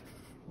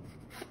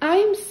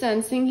 I'm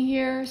sensing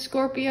here,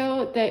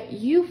 Scorpio, that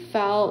you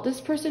felt,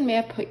 this person may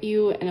have put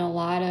you in a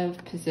lot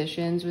of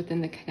positions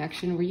within the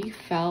connection where you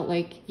felt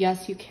like,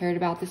 yes, you cared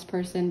about this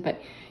person,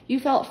 but you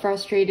felt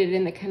frustrated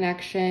in the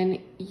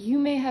connection. You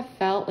may have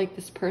felt like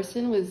this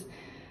person was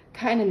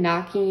kind of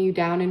knocking you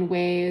down in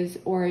ways,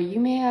 or you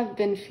may have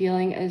been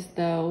feeling as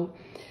though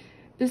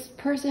this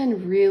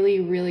person really,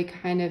 really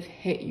kind of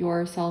hit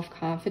your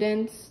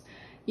self-confidence.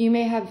 You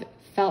may have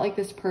felt like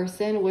this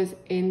person was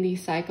in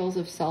these cycles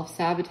of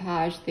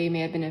self-sabotage. They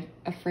may have been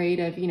afraid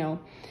of, you know,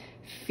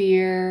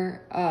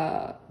 fear.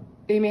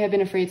 They may have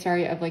been afraid,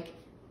 sorry, of like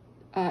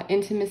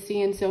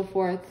intimacy and so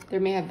forth.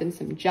 There may have been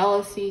some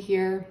jealousy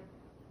here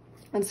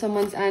on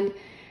someone's end.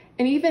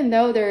 And even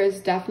though there is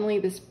definitely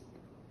this,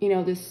 you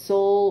know, this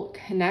soul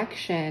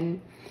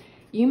connection,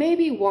 you may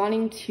be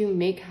wanting to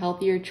make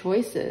healthier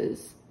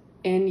choices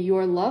in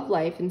your love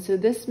life. And so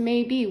this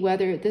may be,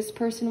 whether this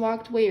person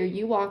walked away or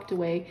you walked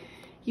away,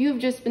 you've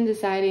just been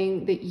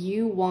deciding that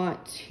you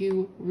want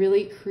to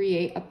really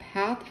create a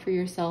path for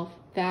yourself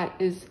that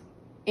is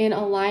in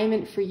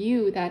alignment for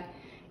you, that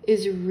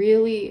is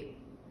really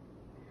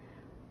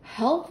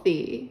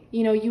healthy.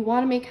 You know, you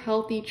want to make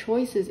healthy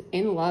choices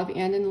in love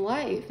and in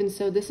life. And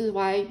so this is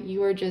why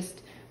you are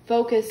just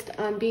focused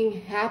on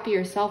being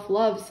happier,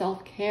 self-love,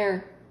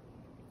 self-care,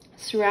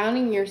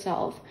 surrounding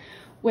yourself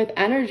with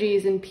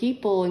energies and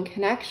people and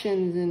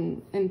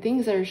connections and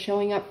things that are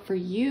showing up for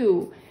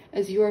you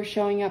as you are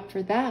showing up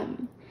for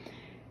them.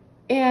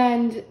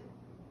 And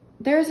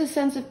there's a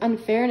sense of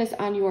unfairness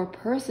on your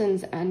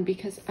person's end,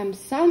 because I'm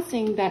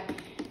sensing that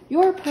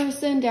your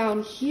person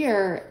down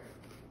here,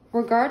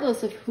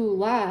 regardless of who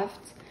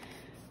left,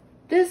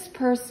 this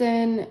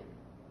person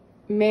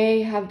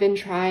may have been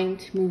trying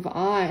to move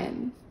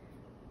on.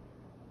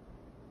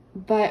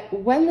 But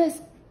when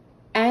this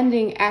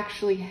ending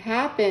actually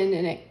happened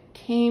and it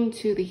came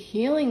to the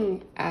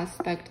healing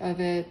aspect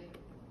of it,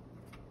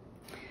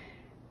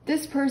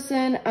 this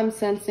person, I'm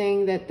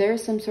sensing that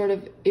there's some sort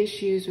of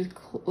issues with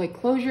like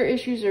closure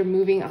issues or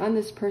moving on.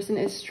 This person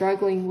is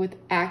struggling with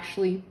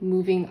actually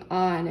moving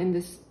on in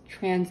this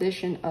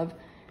transition of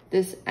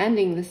this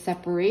ending, this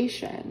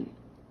separation.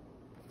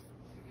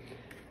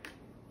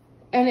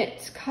 And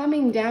it's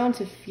coming down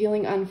to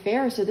feeling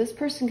unfair. So this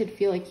person could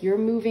feel like you're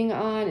moving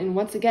on. And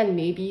once again,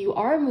 maybe you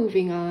are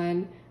moving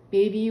on,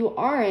 maybe you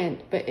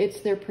aren't, but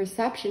it's their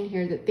perception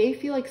here that they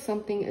feel like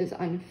something is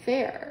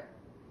unfair.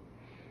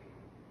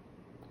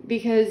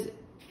 Because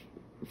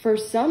for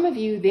some of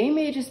you, they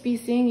may just be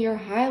seeing your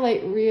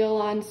highlight reel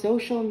on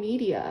social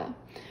media.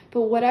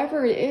 But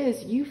whatever it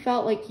is, you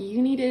felt like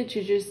you needed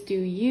to just do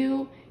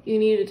you. You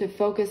needed to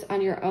focus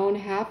on your own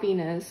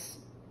happiness.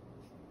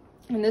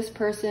 And this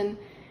person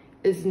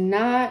is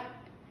not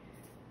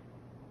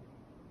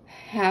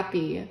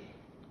happy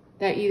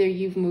that either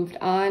you've moved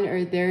on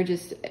or they're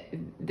just,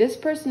 this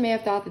person may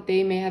have thought that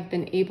they may have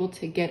been able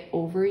to get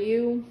over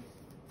you.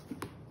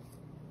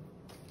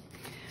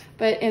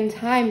 But in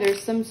time, there's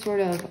some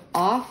sort of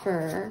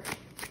offer.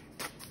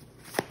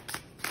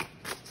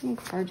 Some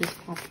card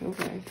just popped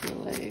over, I feel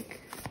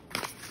like.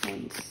 I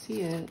didn't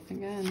see it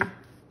again.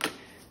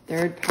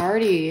 Third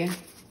party.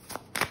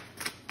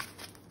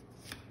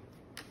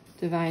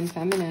 Divine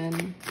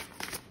feminine.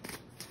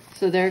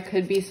 So there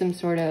could be some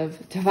sort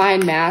of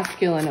divine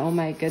masculine. Oh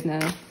my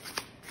goodness.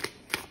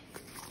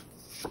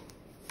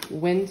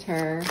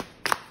 Winter.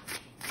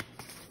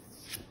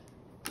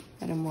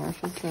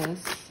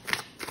 Metamorphosis.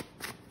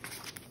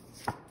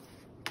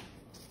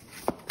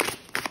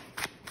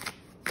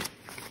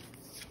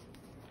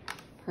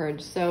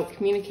 Purge. So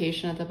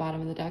communication at the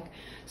bottom of the deck.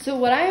 So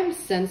what I am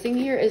sensing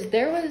here is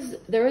there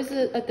was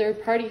a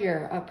third party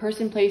here, a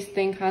person, place,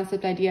 thing,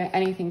 concept, idea,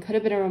 anything. Could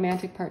have been a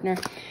romantic partner.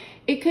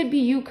 It could be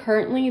you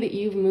currently, that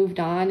you've moved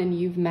on and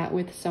you've met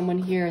with someone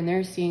here and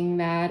they're seeing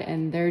that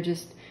and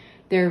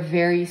they're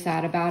very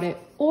sad about it.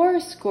 Or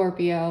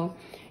Scorpio,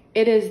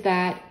 it is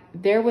that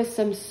there was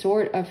some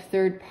sort of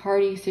third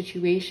party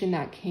situation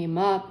that came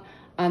up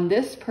on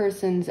this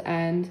person's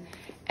end,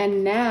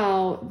 and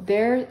now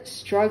they're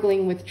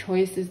struggling with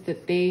choices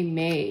that they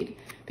made.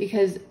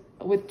 Because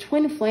with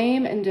twin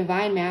flame and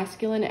divine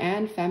masculine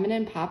and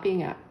feminine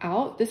popping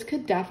out, this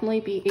could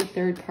definitely be a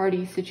third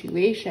party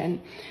situation.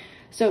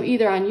 So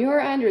either on your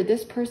end or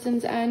this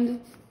person's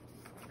end,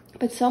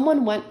 but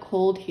someone went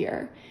cold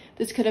here.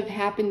 This could have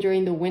happened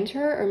during the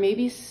winter, or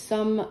maybe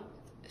something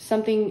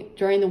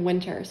during the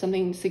winter,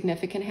 something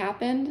significant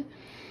happened.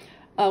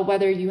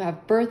 Whether you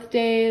have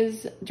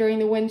birthdays during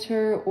the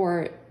winter,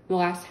 or the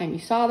last time you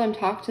saw them,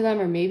 talked to them,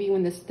 or maybe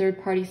when this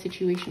third party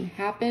situation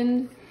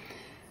happened.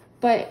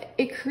 But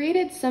it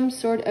created some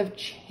sort of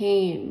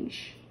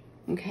change,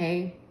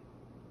 okay?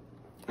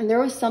 And there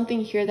was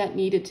something here that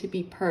needed to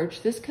be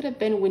purged. This could have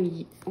been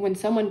when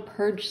someone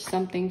purged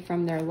something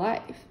from their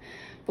life.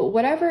 But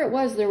whatever it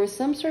was, there was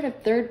some sort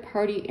of third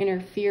party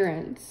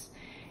interference.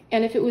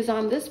 And if it was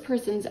on this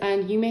person's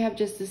end, you may have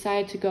just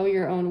decided to go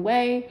your own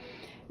way.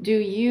 Do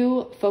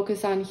you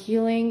focus on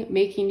healing,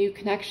 making new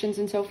connections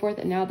and so forth?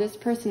 And now this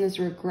person is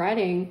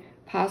regretting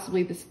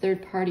possibly this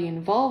third party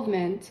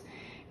involvement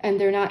and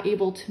they're not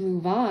able to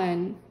move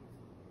on.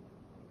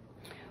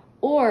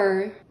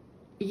 Or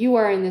you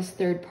are in this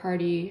third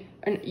party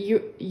and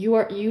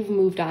you've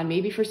moved on.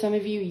 Maybe for some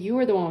of you, you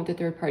are the one with the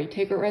third party.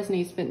 Take what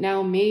resonates, but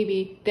now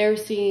maybe they're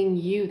seeing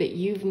you, that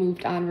you've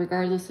moved on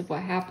regardless of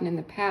what happened in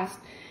the past,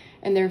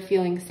 and they're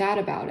feeling sad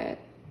about it,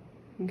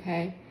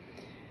 okay?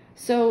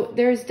 So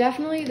there's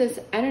definitely this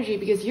energy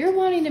because you're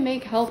wanting to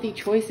make healthy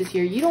choices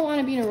here. You don't want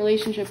to be in a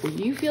relationship where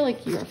you feel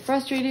like you are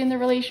frustrated in the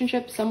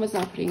relationship, someone's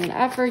not putting in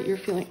effort, you're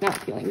not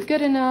feeling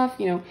good enough,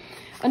 you know,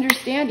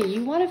 understanding.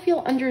 You want to feel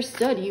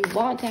understood. You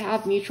want to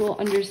have mutual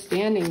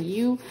understanding.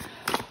 You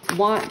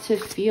want to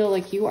feel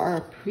like you are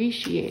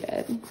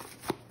appreciated.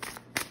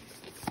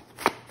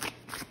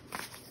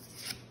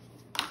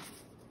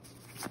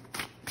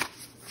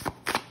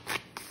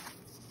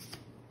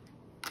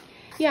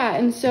 Yeah,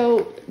 and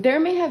so there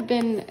may have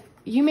been,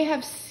 you may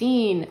have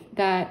seen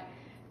that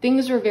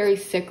things were very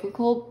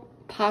cyclical,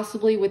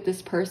 possibly with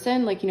this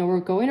person. Like, you know, we're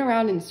going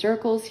around in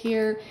circles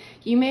here.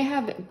 You may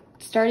have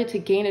started to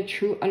gain a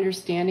true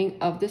understanding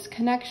of this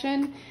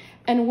connection.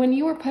 And when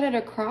you were put at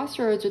a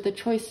crossroads with a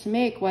choice to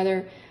make,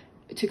 whether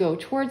to go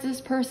towards this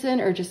person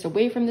or just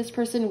away from this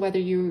person, whether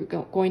you're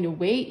going to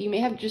wait, you may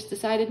have just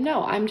decided,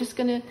 no, I'm just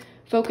going to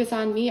focus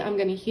on me. I'm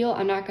going to heal.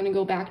 I'm not going to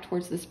go back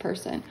towards this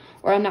person,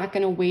 or I'm not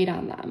going to wait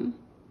on them.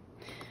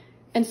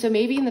 And so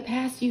maybe in the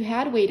past you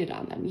had waited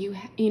on them.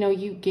 You know,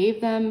 you gave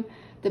them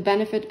the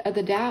benefit of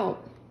the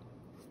doubt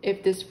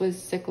if this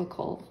was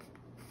cyclical.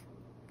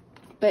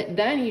 But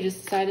then you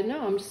just decided,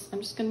 no, I'm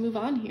just going to move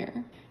on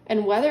here.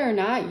 And whether or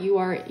not you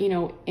are, you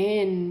know,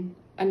 in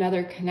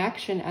another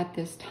connection at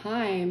this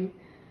time,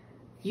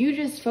 you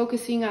just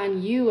focusing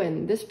on you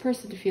and this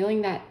person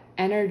feeling that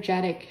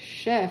energetic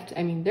shift.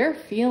 I mean, they're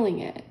feeling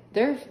it.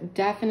 They're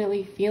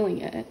definitely feeling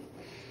it.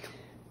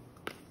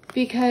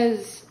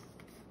 Because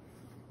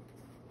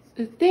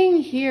the thing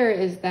here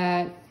is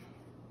that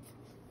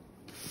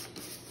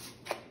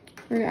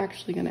we're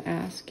actually going to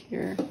ask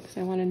here because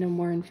I want to know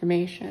more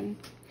information.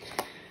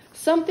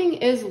 Something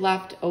is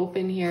left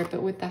open here,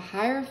 but with the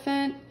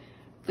Hierophant,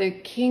 the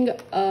King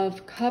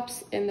of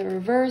Cups in the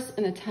reverse,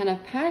 and the Ten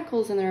of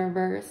Pentacles in the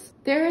reverse,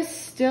 there is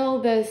still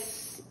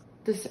this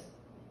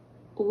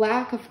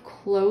lack of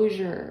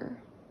closure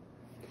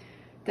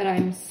that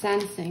I'm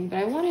sensing, but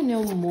I want to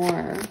know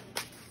more.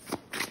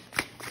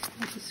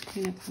 This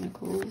Queen of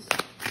Pentacles.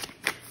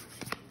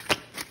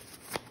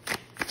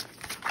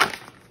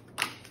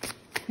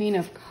 Queen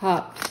of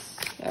Cups.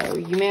 So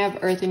you may have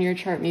earth in your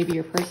chart, maybe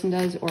your person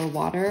does, or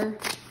water.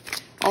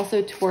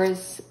 Also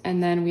Taurus,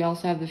 and then we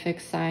also have the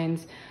fixed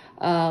signs,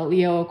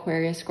 Leo,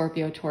 Aquarius,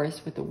 Scorpio,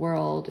 Taurus with the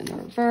World in the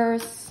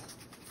reverse.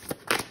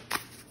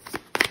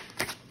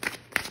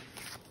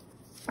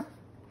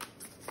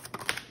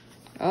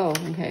 Oh,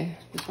 okay,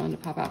 just wanted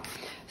to pop out.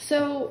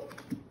 So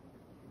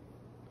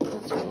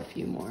let's roll a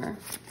few more.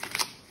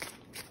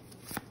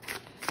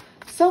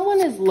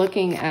 Someone is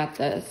looking at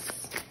this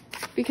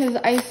because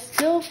I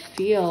still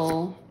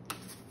feel,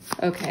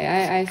 okay,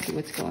 I see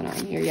what's going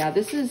on here. Yeah,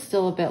 this is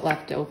still a bit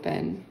left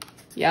open.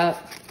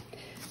 Yep,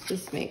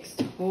 this makes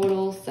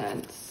total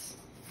sense.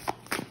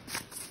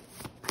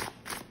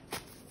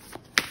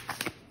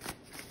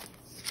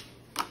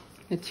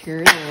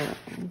 Material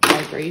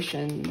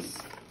vibrations.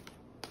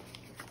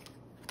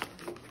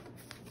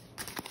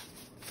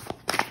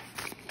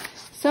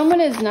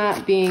 Someone is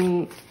not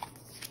being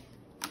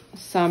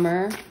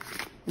Summer.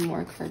 One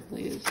more card,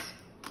 please.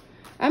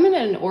 I'm in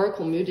an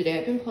oracle mood today.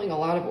 I've been pulling a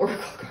lot of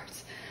oracle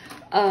cards.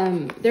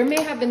 There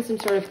may have been some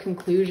sort of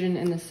conclusion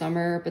in the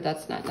summer, but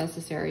that's not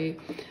necessary.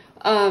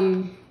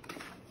 But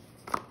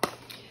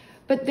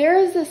there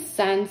is a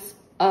sense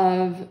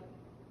of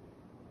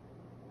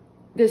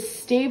this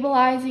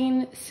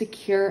stabilizing,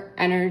 secure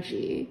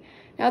energy.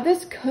 Now,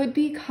 this could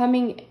be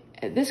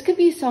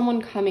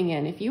someone coming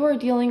in. If you are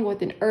dealing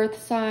with an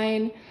earth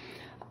sign,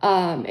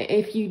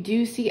 if you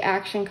do see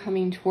action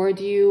coming toward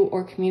you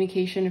or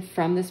communication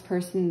from this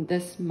person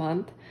this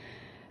month,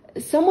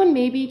 someone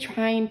may be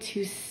trying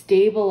to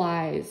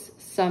stabilize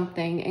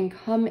something and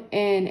come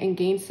in and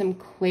gain some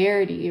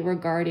clarity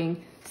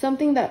regarding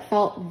something that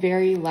felt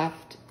very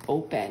left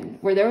open,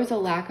 where there was a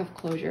lack of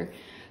closure.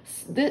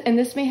 And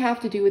this may have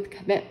to do with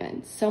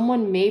commitment.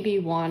 Someone may be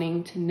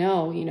wanting to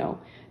know, you know,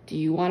 do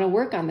you want to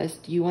work on this?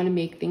 Do you want to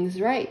make things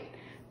right?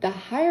 The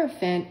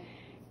Hierophant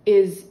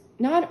is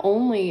not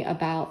only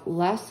about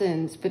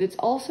lessons, but it's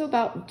also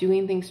about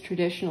doing things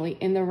traditionally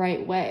in the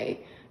right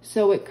way.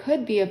 So it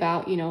could be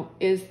about, you know,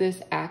 is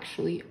this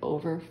actually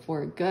over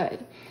for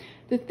good?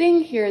 The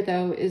thing here,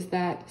 though, is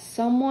that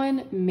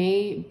someone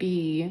may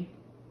be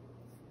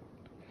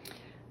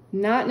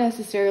not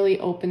necessarily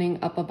opening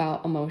up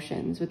about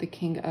emotions with the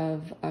King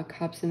of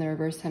Cups in the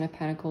reverse, Ten of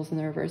Pentacles in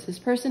the reverse. This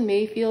person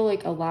may feel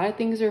like a lot of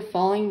things are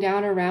falling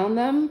down around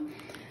them,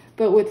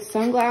 but with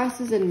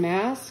sunglasses and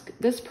mask,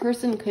 this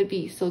person could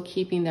be still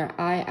keeping their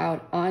eye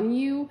out on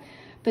you,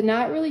 but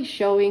not really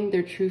showing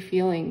their true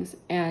feelings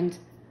and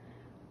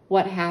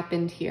what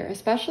happened here,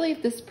 especially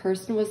if this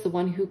person was the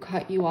one who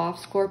cut you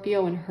off,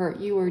 Scorpio, and hurt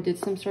you or did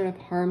some sort of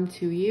harm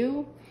to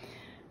you.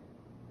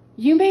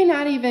 You may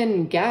not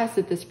even guess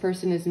that this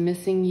person is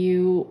missing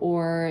you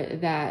or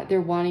that they're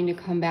wanting to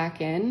come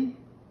back in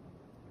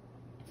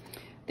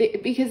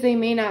because they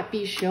may not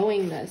be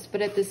showing this.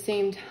 But at the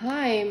same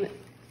time,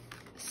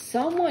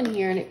 someone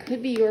here, and it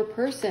could be your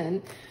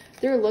person,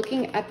 they're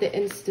looking at the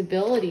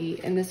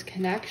instability in this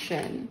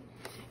connection.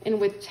 And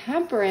with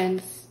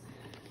Temperance,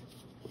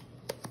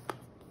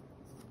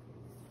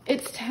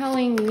 it's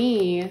telling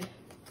me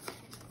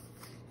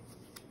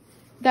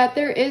that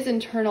there is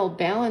internal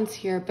balance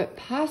here, but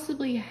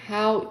possibly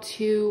how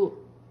to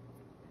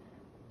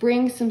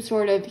bring some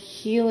sort of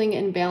healing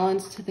and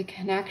balance to the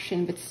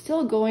connection, but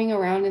still going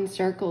around in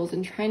circles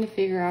and trying to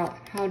figure out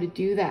how to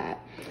do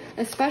that.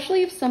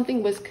 Especially if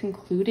something was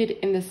concluded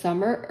in the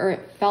summer, or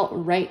it felt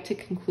right to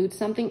conclude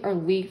something or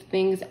leave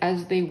things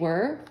as they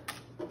were.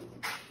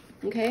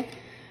 Okay?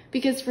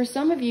 Because for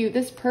some of you,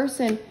 this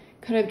person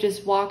could have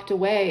just walked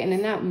away, and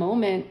in that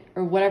moment,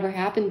 or whatever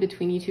happened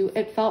between you two,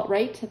 it felt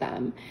right to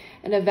them.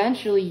 And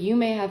eventually you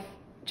may have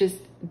just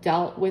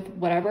dealt with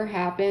whatever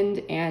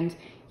happened, and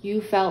you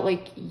felt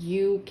like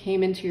you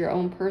came into your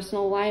own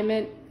personal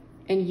alignment,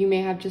 and you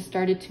may have just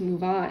started to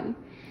move on.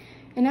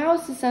 And now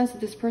it's the sense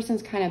that this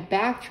person's kind of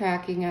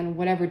backtracking on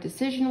whatever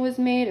decision was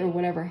made or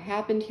whatever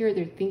happened here.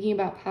 They're thinking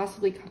about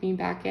possibly coming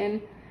back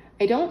in.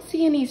 I don't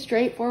see any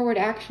straightforward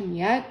action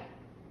yet.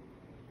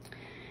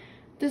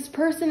 This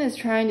person is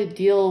trying to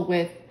deal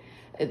with,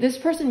 this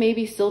person may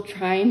be still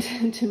trying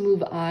to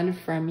move on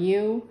from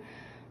you,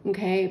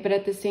 okay? But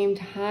at the same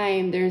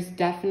time, there's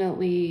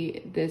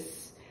definitely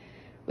this,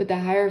 with the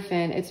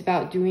Hierophant, it's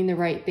about doing the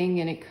right thing,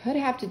 and it could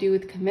have to do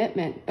with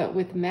commitment. But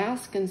with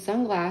mask and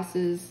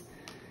sunglasses,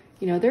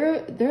 you know,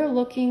 they're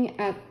looking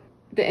at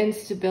the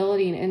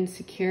instability and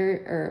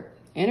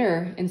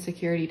inner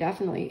insecurity,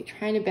 definitely,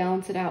 trying to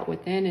balance it out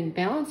within and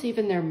balance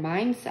even their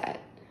mindset.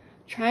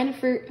 Trying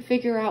to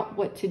figure out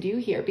what to do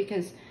here,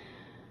 because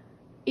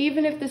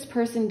even if this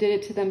person did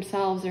it to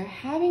themselves, they're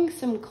having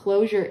some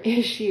closure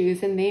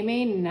issues, and they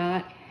may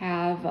not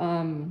have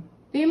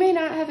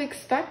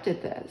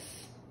expected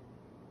this.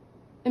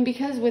 And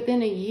because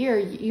within a year,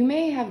 you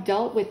may have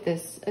dealt with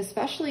this,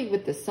 especially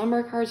with the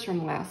summer cards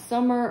from last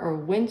summer or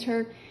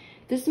winter,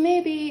 this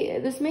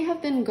may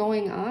have been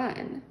going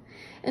on.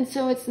 And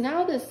so it's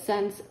now this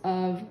sense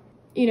of,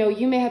 you know,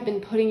 you may have been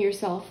putting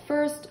yourself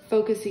first,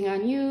 focusing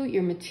on you,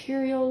 your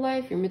material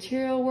life, your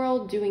material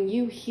world, doing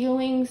you,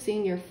 healing,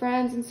 seeing your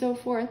friends and so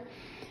forth,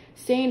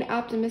 staying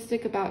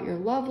optimistic about your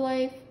love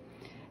life.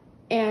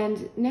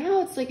 And now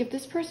it's like, if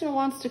this person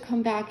wants to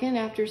come back in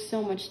after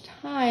so much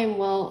time,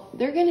 well,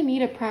 they're going to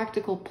need a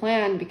practical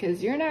plan,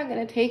 because you're not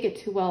going to take it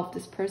too well if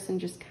this person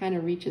just kind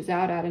of reaches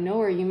out of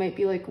nowhere. You might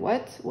be like,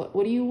 what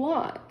do you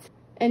want?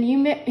 And you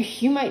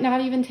might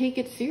not even take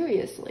it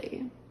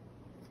seriously.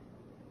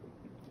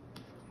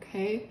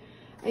 Okay,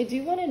 I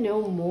do want to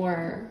know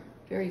more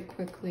very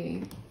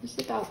quickly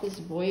just about this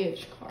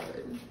Voyage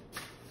card.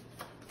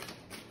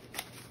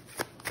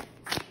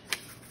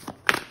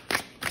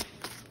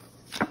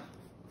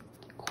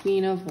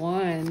 Queen of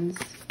Wands.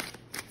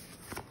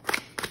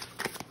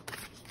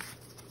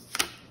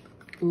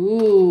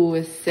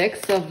 Ooh,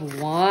 Six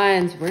of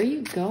Wands. Where are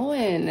you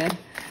going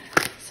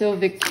so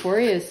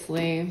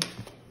victoriously?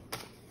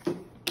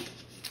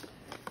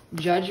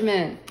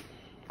 Judgment.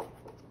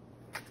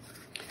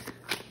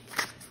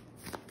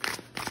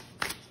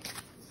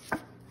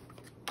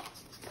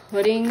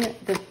 Putting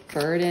the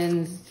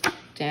burdens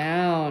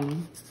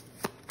down.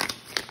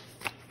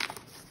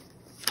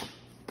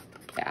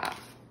 Yeah.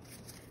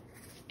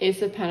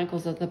 Ace of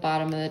Pentacles at the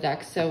bottom of the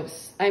deck. So,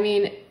 I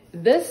mean,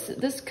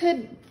 this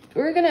could,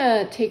 we're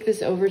gonna take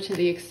this over to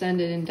the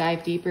extended and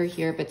dive deeper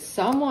here, but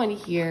someone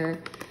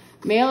here,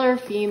 male or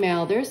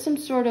female, there's some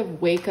sort of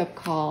wake-up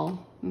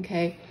call,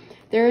 okay?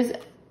 There's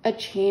a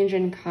change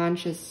in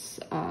conscious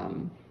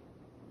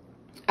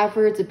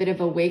efforts, a bit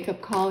of a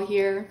wake-up call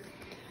here.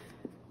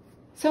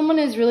 Someone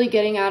is really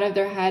getting out of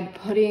their head,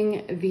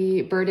 putting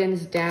the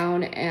burdens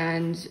down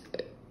and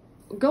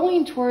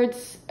going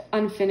towards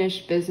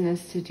unfinished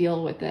business to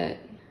deal with it.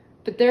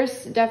 But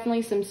there's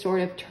definitely some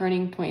sort of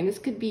turning point. This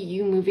could be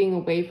you moving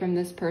away from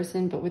this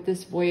person, but with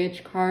this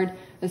Voyage card,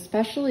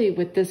 especially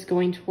with this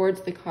going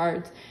towards the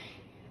cards,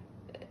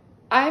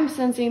 I'm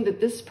sensing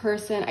that this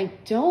person, I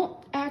don't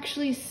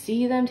actually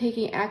see them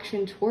taking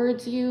action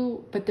towards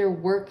you, but they're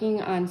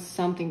working on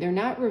something. They're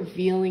not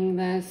revealing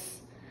this,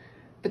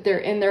 but they're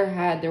in their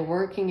head. They're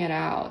working it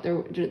out.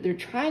 They're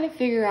trying to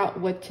figure out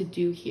what to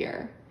do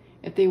here,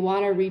 if they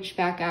want to reach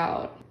back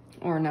out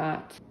or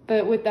not.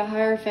 But with the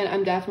Hierophant,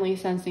 I'm definitely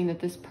sensing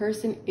that this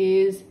person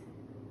is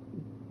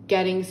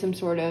getting some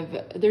sort of,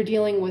 they're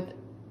dealing with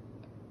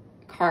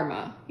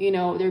karma. You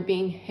know, they're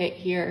being hit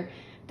here.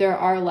 There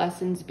are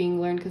lessons being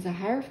learned because the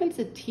Hierophant's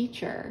a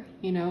teacher,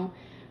 you know.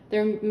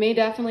 There may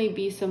definitely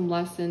be some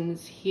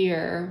lessons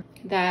here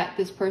that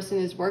this person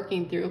is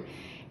working through.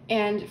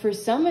 And for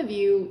some of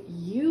you,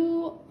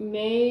 you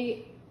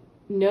may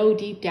know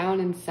deep down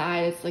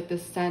inside, it's like the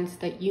sense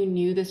that you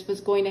knew this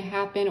was going to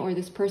happen, or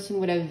this person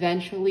would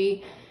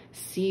eventually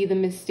see the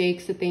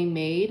mistakes that they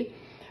made.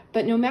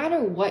 But no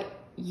matter what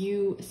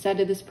you said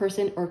to this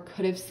person or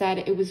could have said,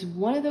 it was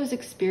one of those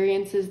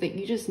experiences that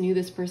you just knew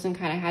this person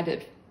kind of had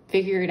to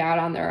figure it out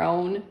on their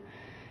own.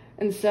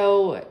 And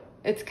so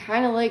it's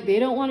kind of like they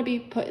don't want to be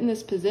put in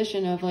this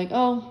position of like,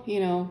 oh, you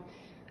know,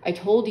 I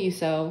told you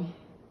so.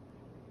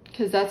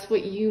 Because that's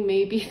what you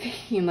may be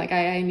thinking. Like,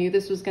 I knew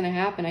this was going to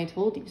happen. I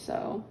told you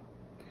so.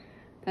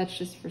 That's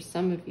just for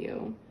some of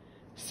you.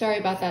 Sorry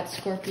about that,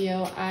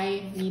 Scorpio.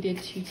 I needed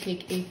to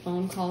take a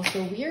phone call.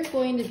 So we are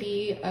going to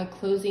be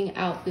closing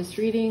out this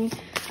reading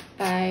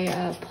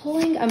by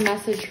pulling a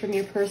message from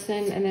your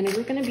person. And then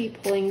we're going to be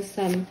pulling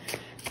some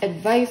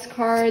advice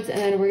cards. And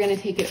then we're going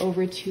to take it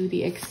over to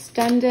the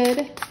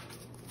extended.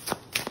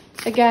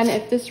 Again,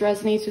 if this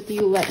resonates with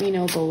you, let me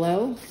know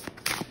below.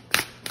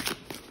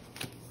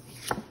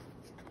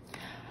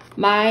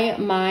 My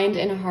mind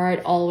and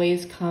heart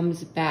always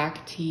comes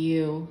back to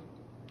you.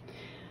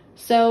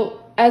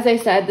 So, as I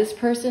said, this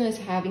person is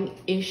having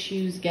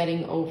issues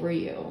getting over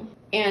you.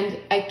 And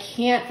I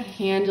can't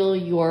handle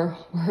your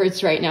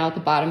words right now at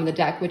the bottom of the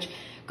deck, which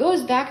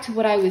goes back to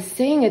what I was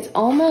saying. It's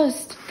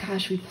almost,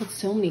 gosh, we put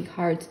so many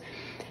cards.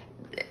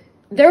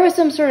 There was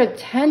some sort of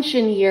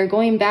tension here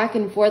going back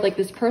and forth, like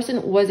this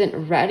person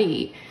wasn't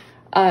ready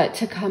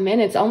to come in.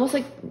 It's almost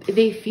like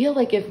they feel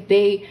like if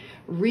they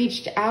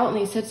reached out and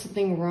they said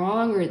something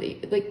wrong, or they,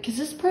 like, because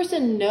this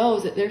person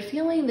knows that they're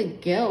feeling the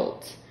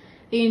guilt.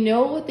 They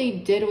know what they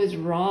did was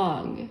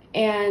wrong.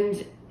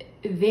 And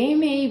they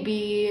may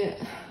be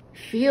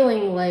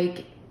feeling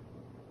like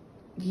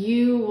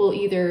you will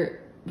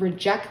either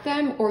reject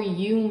them or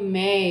you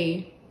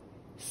may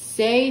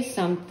say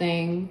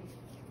something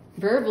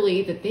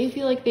verbally that they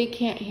feel like they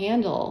can't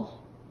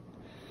handle.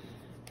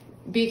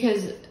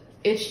 Because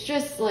it's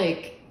just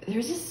like,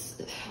 there's this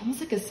almost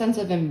like a sense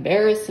of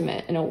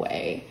embarrassment in a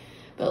way.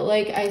 But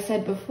like I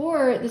said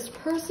before, this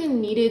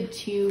person needed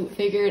to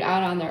figure it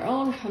out on their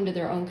own, come to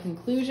their own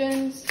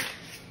conclusions.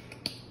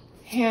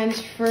 And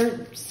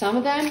for some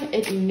of them,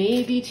 it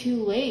may be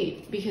too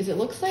late, because it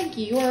looks like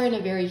you are in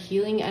a very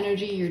healing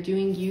energy. You're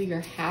doing you,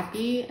 you're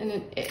happy,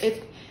 and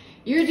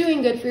you're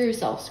doing good for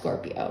yourself,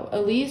 Scorpio.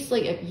 At least,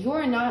 like, if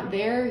you're not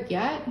there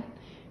yet,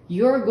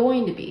 you're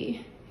going to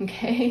be,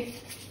 okay?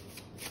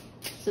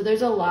 So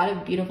there's a lot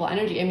of beautiful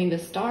energy. I mean, the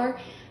Star,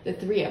 the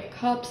Three of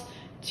Cups,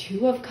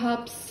 Two of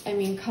Cups. I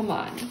mean, come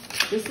on.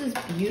 This is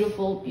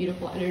beautiful,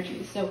 beautiful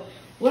energy. So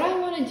what I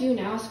want to do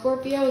now,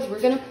 Scorpio, is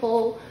we're going to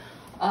pull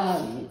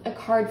a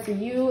card for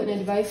you, an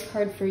advice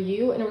card for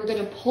you, and we're going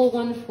to pull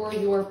one for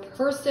your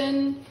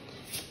person.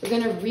 We're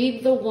going to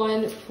read the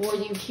one for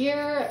you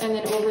here, and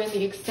then over in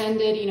the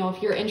extended, you know,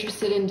 if you're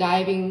interested in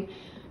diving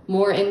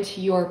more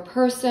into your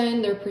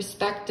person, their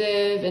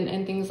perspective,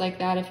 and things like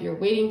that, if you're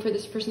waiting for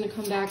this person to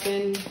come back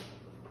in,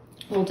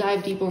 we'll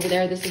dive deep over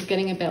there. This is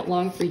getting a bit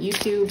long for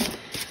YouTube,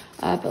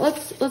 but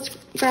let's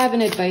grab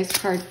an advice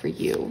card for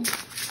you,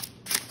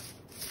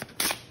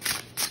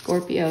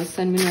 Scorpio,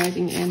 Sun, Moon,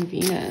 Rising, and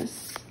Venus.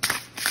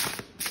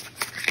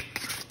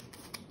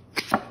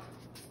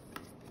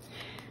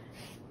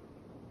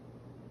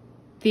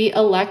 The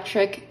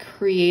Electric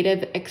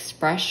Creative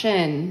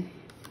Expression.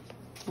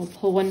 We'll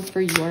pull one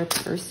for your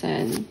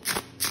person.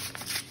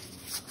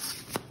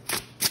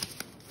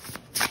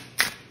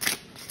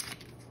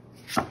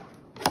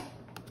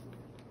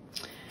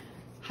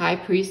 High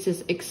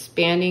Priestess,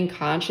 Expanding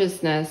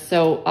Consciousness.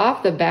 So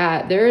off the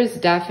bat, there is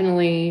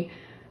definitely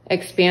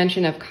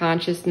expansion of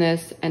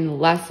consciousness and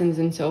lessons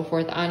and so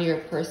forth on your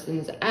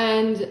person's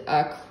end,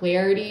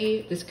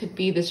 clarity. This could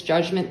be this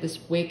judgment, this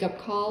wake-up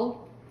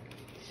call.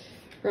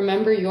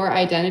 Remember your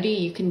identity.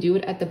 You can do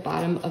it at the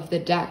bottom of the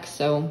deck.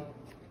 So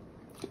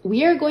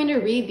we are going to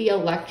read the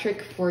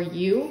electric for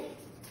you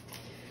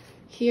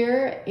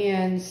here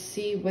and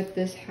see what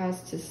this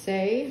has to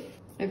say.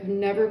 I've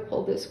never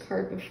pulled this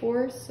card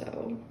before,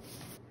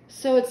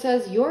 so it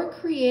says, your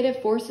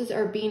creative forces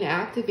are being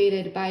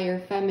activated by your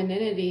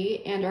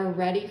femininity and are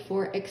ready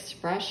for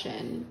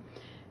expression.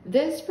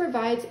 This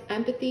provides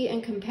empathy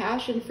and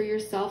compassion for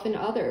yourself and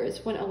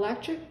others.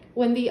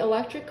 When the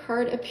electric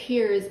card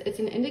appears, it's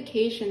an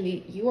indication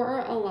that you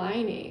are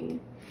aligning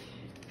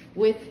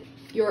with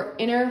your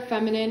inner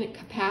feminine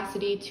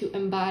capacity to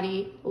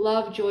embody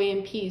love, joy,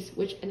 and peace,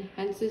 which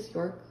enhances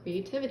your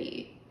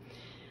creativity.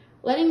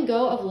 Letting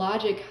go of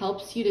logic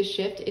helps you to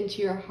shift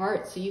into your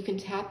heart so you can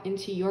tap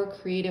into your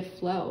creative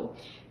flow.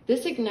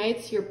 This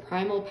ignites your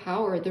primal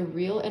power, the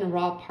real and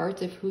raw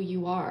parts of who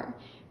you are.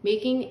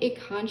 Making a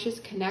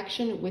conscious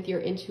connection with your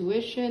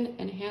intuition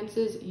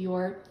enhances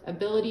your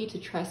ability to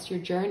trust your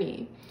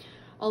journey.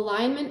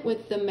 Alignment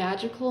with the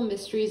magical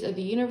mysteries of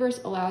the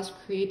universe allows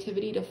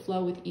creativity to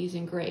flow with ease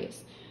and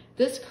grace.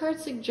 This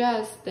card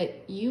suggests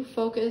that you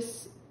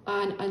focus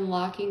on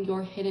unlocking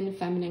your hidden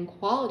feminine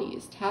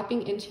qualities.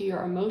 Tapping into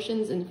your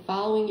emotions and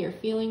following your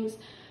feelings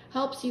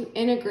helps you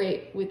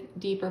integrate with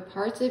deeper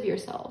parts of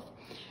yourself.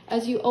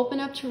 As you open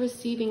up to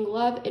receiving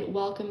love, it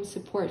welcomes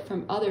support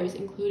from others,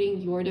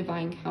 including your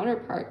divine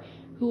counterpart,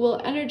 who will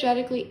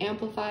energetically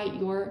amplify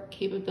your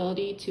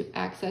capability to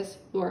access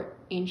your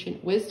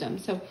ancient wisdom.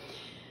 So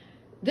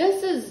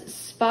this is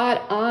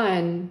spot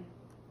on,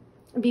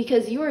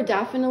 because you are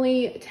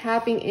definitely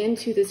tapping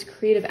into this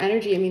creative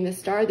energy. I mean, the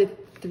Star, the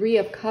Three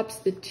of Cups,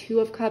 the Two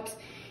of Cups,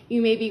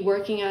 you may be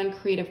working on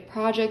creative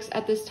projects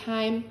at this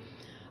time.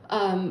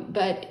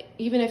 But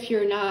even if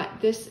you're not,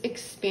 this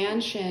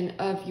expansion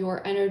of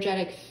your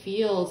energetic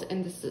fields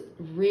and this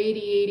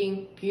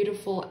radiating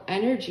beautiful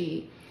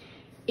energy,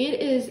 it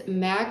is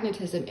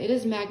magnetism. It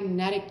is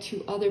magnetic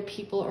to other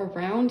people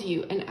around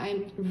you. And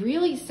I'm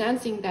really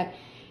sensing that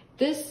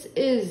this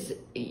is,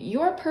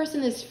 your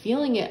person is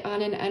feeling it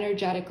on an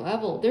energetic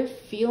level. They're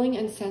feeling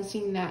and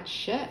sensing that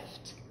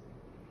shift.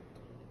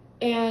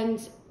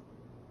 And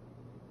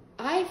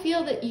I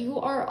feel that you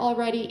are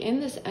already in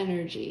this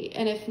energy.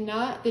 And if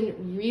not,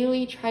 then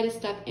really try to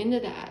step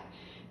into that,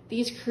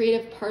 these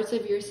creative parts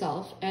of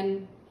yourself,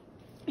 and,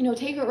 you know,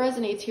 take what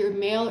resonates here,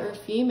 male or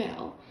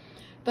female,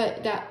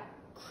 but that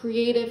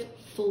creative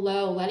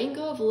flow, letting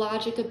go of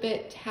logic a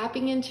bit,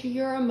 tapping into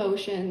your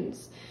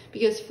emotions,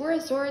 because Four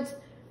of Swords,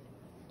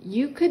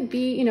 you could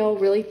be, you know,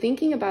 really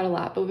thinking about a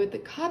lot, but with the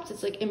Cups,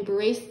 it's like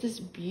embrace this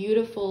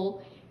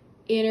beautiful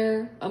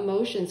inner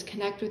emotions,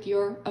 connect with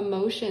your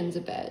emotions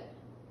a bit,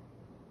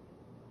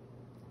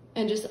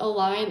 and just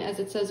align, as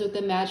it says, with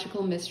the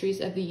magical mysteries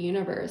of the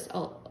universe,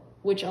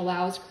 which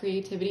allows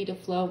creativity to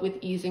flow with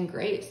ease and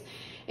grace.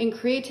 And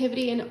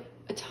creativity in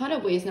a ton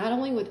of ways, not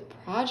only with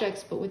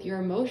projects, but with your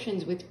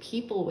emotions, with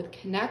people, with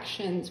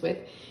connections, with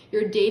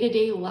your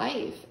day-to-day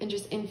life, and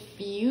just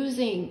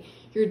infusing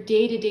your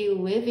day-to-day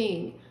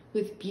living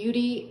with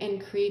beauty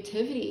and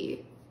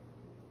creativity.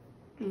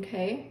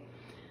 Okay,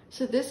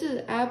 so this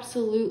is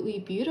absolutely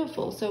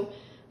beautiful. So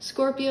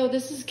Scorpio,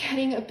 this is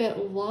getting a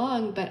bit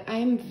long, but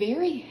I'm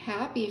very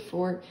happy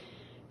for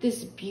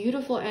this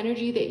beautiful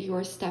energy that you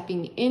are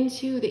stepping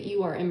into, that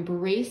you are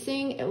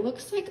embracing. It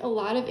looks like a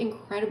lot of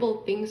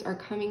incredible things are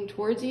coming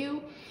towards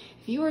you.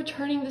 If you are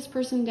turning this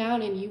person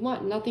down and you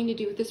want nothing to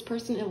do with this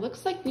person, it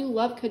looks like new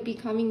love could be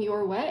coming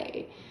your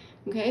way.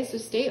 Okay, so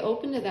stay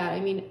open to that.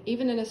 I mean,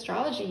 even in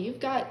astrology, you've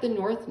got the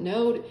North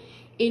Node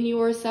in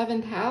your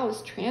 7th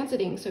house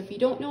transiting. So if you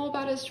don't know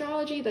about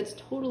astrology, that's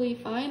totally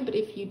fine. But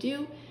if you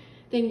do,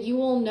 then you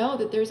will know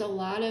that there's a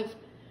lot of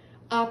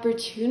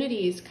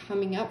opportunities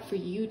coming up for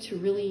you to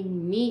really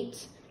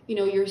meet, you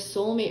know, your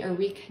soulmate, or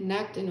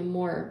reconnect in a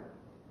more,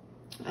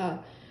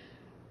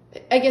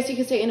 I guess you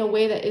could say, in a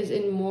way that is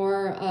in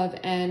more of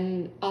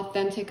an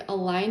authentic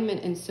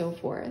alignment and so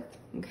forth.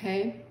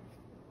 Okay,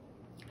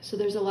 so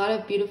there's a lot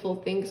of beautiful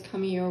things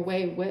coming your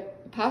way, with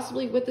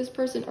possibly with this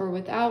person or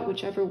without,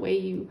 whichever way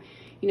you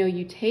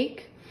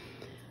take.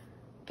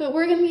 But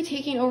we're going to be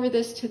taking over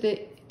this to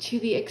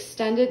the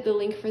extended. The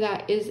link for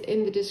that is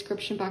in the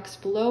description box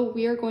below.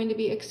 We are going to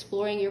be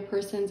exploring your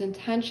person's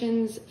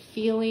intentions,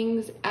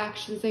 feelings,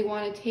 actions they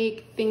want to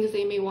take, things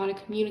they may want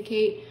to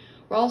communicate.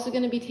 We're also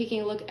going to be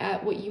taking a look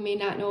at what you may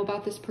not know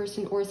about this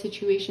person, or a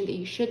situation that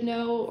you should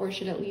know or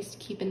should at least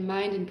keep in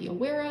mind and be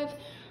aware of.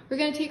 We're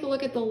going to take a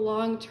look at the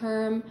long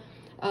term,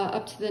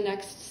 up to the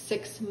next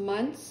 6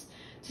 months,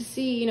 to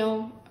see, you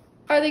know,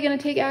 are they going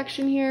to take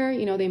action here?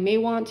 You know, they may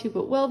want to,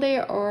 but will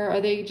they? Or are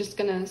they just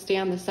going to stay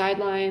on the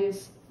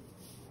sidelines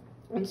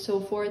and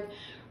so forth?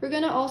 We're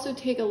going to also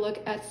take a look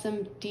at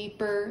some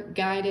deeper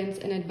guidance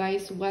and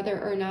advice,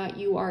 whether or not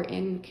you are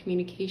in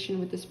communication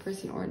with this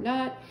person or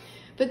not.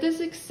 But this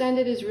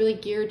extended is really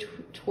geared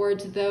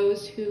towards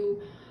those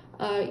who,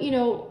 you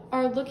know,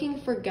 are looking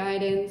for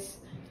guidance,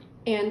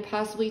 and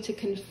possibly to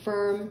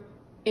confirm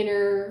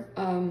inner,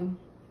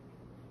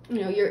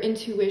 your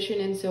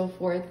intuition and so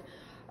forth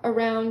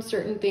around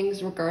certain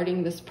things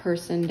regarding this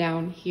person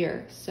down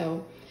here.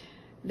 So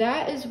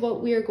that is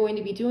what we are going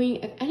to be doing.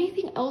 If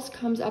anything else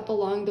comes up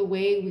along the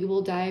way, we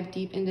will dive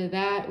deep into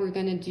that. We're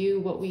going to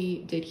do what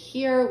we did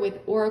here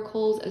with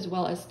oracles as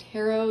well as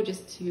tarot,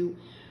 just to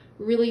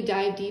really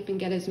dive deep and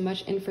get as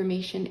much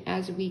information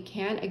as we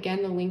can.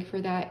 Again, the link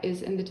for that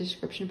is in the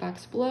description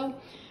box below.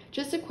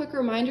 Just a quick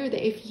reminder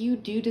that if you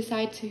do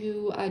decide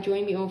to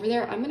join me over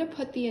there, I'm going to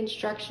put the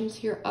instructions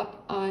here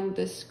up on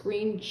the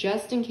screen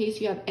just in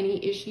case you have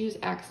any issues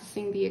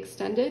accessing the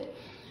extended.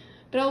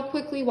 But I'll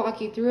quickly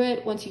walk you through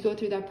it. Once you go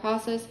through that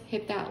process,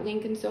 hit that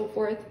link and so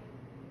forth,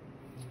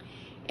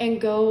 and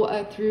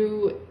go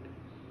through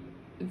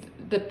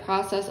the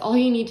process. All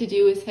you need to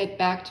do is hit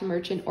back to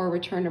merchant or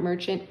return to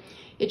merchant.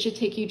 It should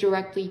take you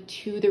directly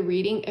to the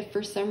reading. If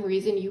for some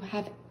reason you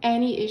have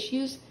any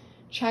issues,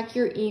 check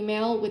your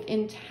email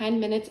within 10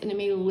 minutes, and it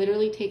may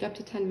literally take up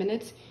to 10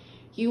 minutes.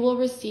 You will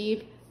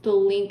receive the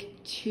link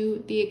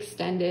to the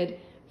extended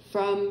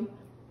from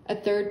a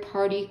third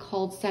party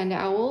called Send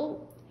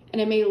Owl,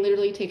 and it may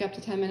literally take up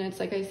to 10 minutes,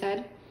 like I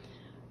said,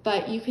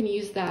 but you can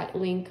use that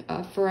link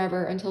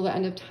forever until the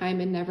end of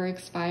time. It never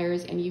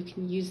expires, and you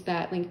can use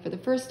that link for the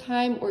first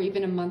time or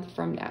even a month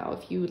from now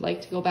if you would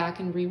like to go back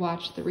and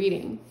rewatch the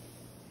reading.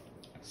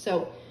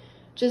 So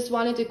just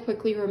wanted to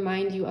quickly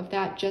remind you of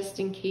that just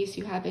in case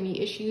you have any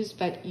issues,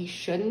 but you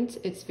shouldn't.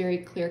 It's very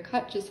clear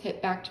cut. Just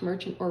hit back to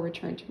merchant or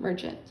return to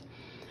merchant.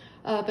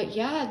 But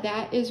yeah,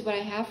 that is what I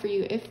have for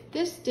you. If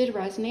this did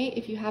resonate,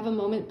 if you have a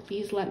moment,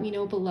 please let me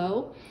know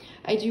below.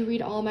 I do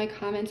read all my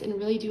comments and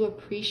really do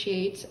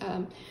appreciate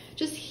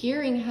just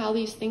hearing how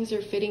these things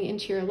are fitting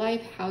into your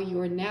life, how you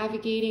are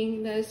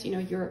navigating this,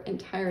 your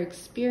entire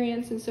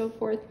experience and so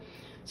forth.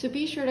 So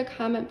be sure to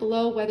comment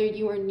below whether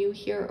you are new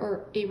here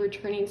or a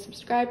returning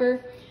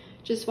subscriber.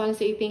 Just want to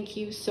say thank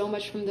you so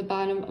much from the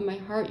bottom of my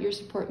heart. Your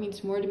support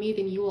means more to me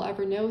than you will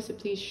ever know. So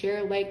please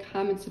share, like,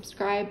 comment,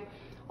 subscribe,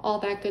 all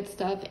that good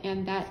stuff.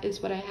 And that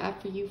is what I have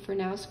for you for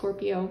now,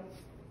 Scorpio.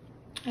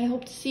 I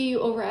hope to see you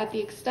over at the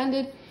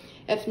extended.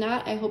 If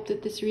not, I hope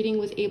that this reading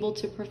was able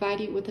to provide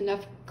you with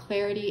enough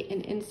clarity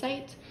and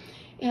insight.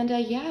 And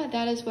yeah,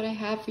 that is what I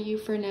have for you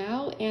for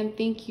now. And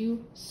thank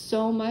you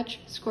so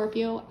much,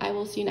 Scorpio. I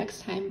will see you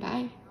next time.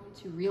 Bye.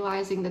 To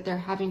realizing that they're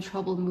having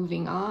trouble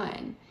moving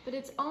on. But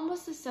it's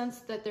almost a sense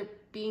that they're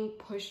being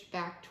pushed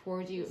back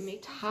towards you. It may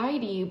tie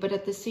to you, but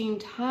at the same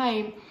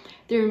time,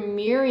 they're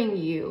mirroring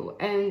you.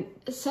 And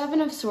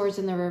 7 of Swords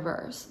in the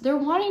reverse. They're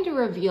wanting to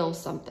reveal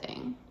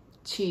something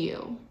to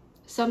you.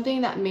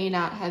 Something that may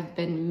not have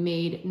been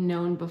made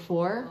known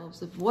before,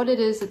 of what it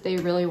is that they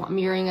really want.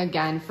 Mirroring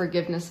again,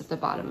 forgiveness at the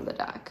bottom of the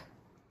deck.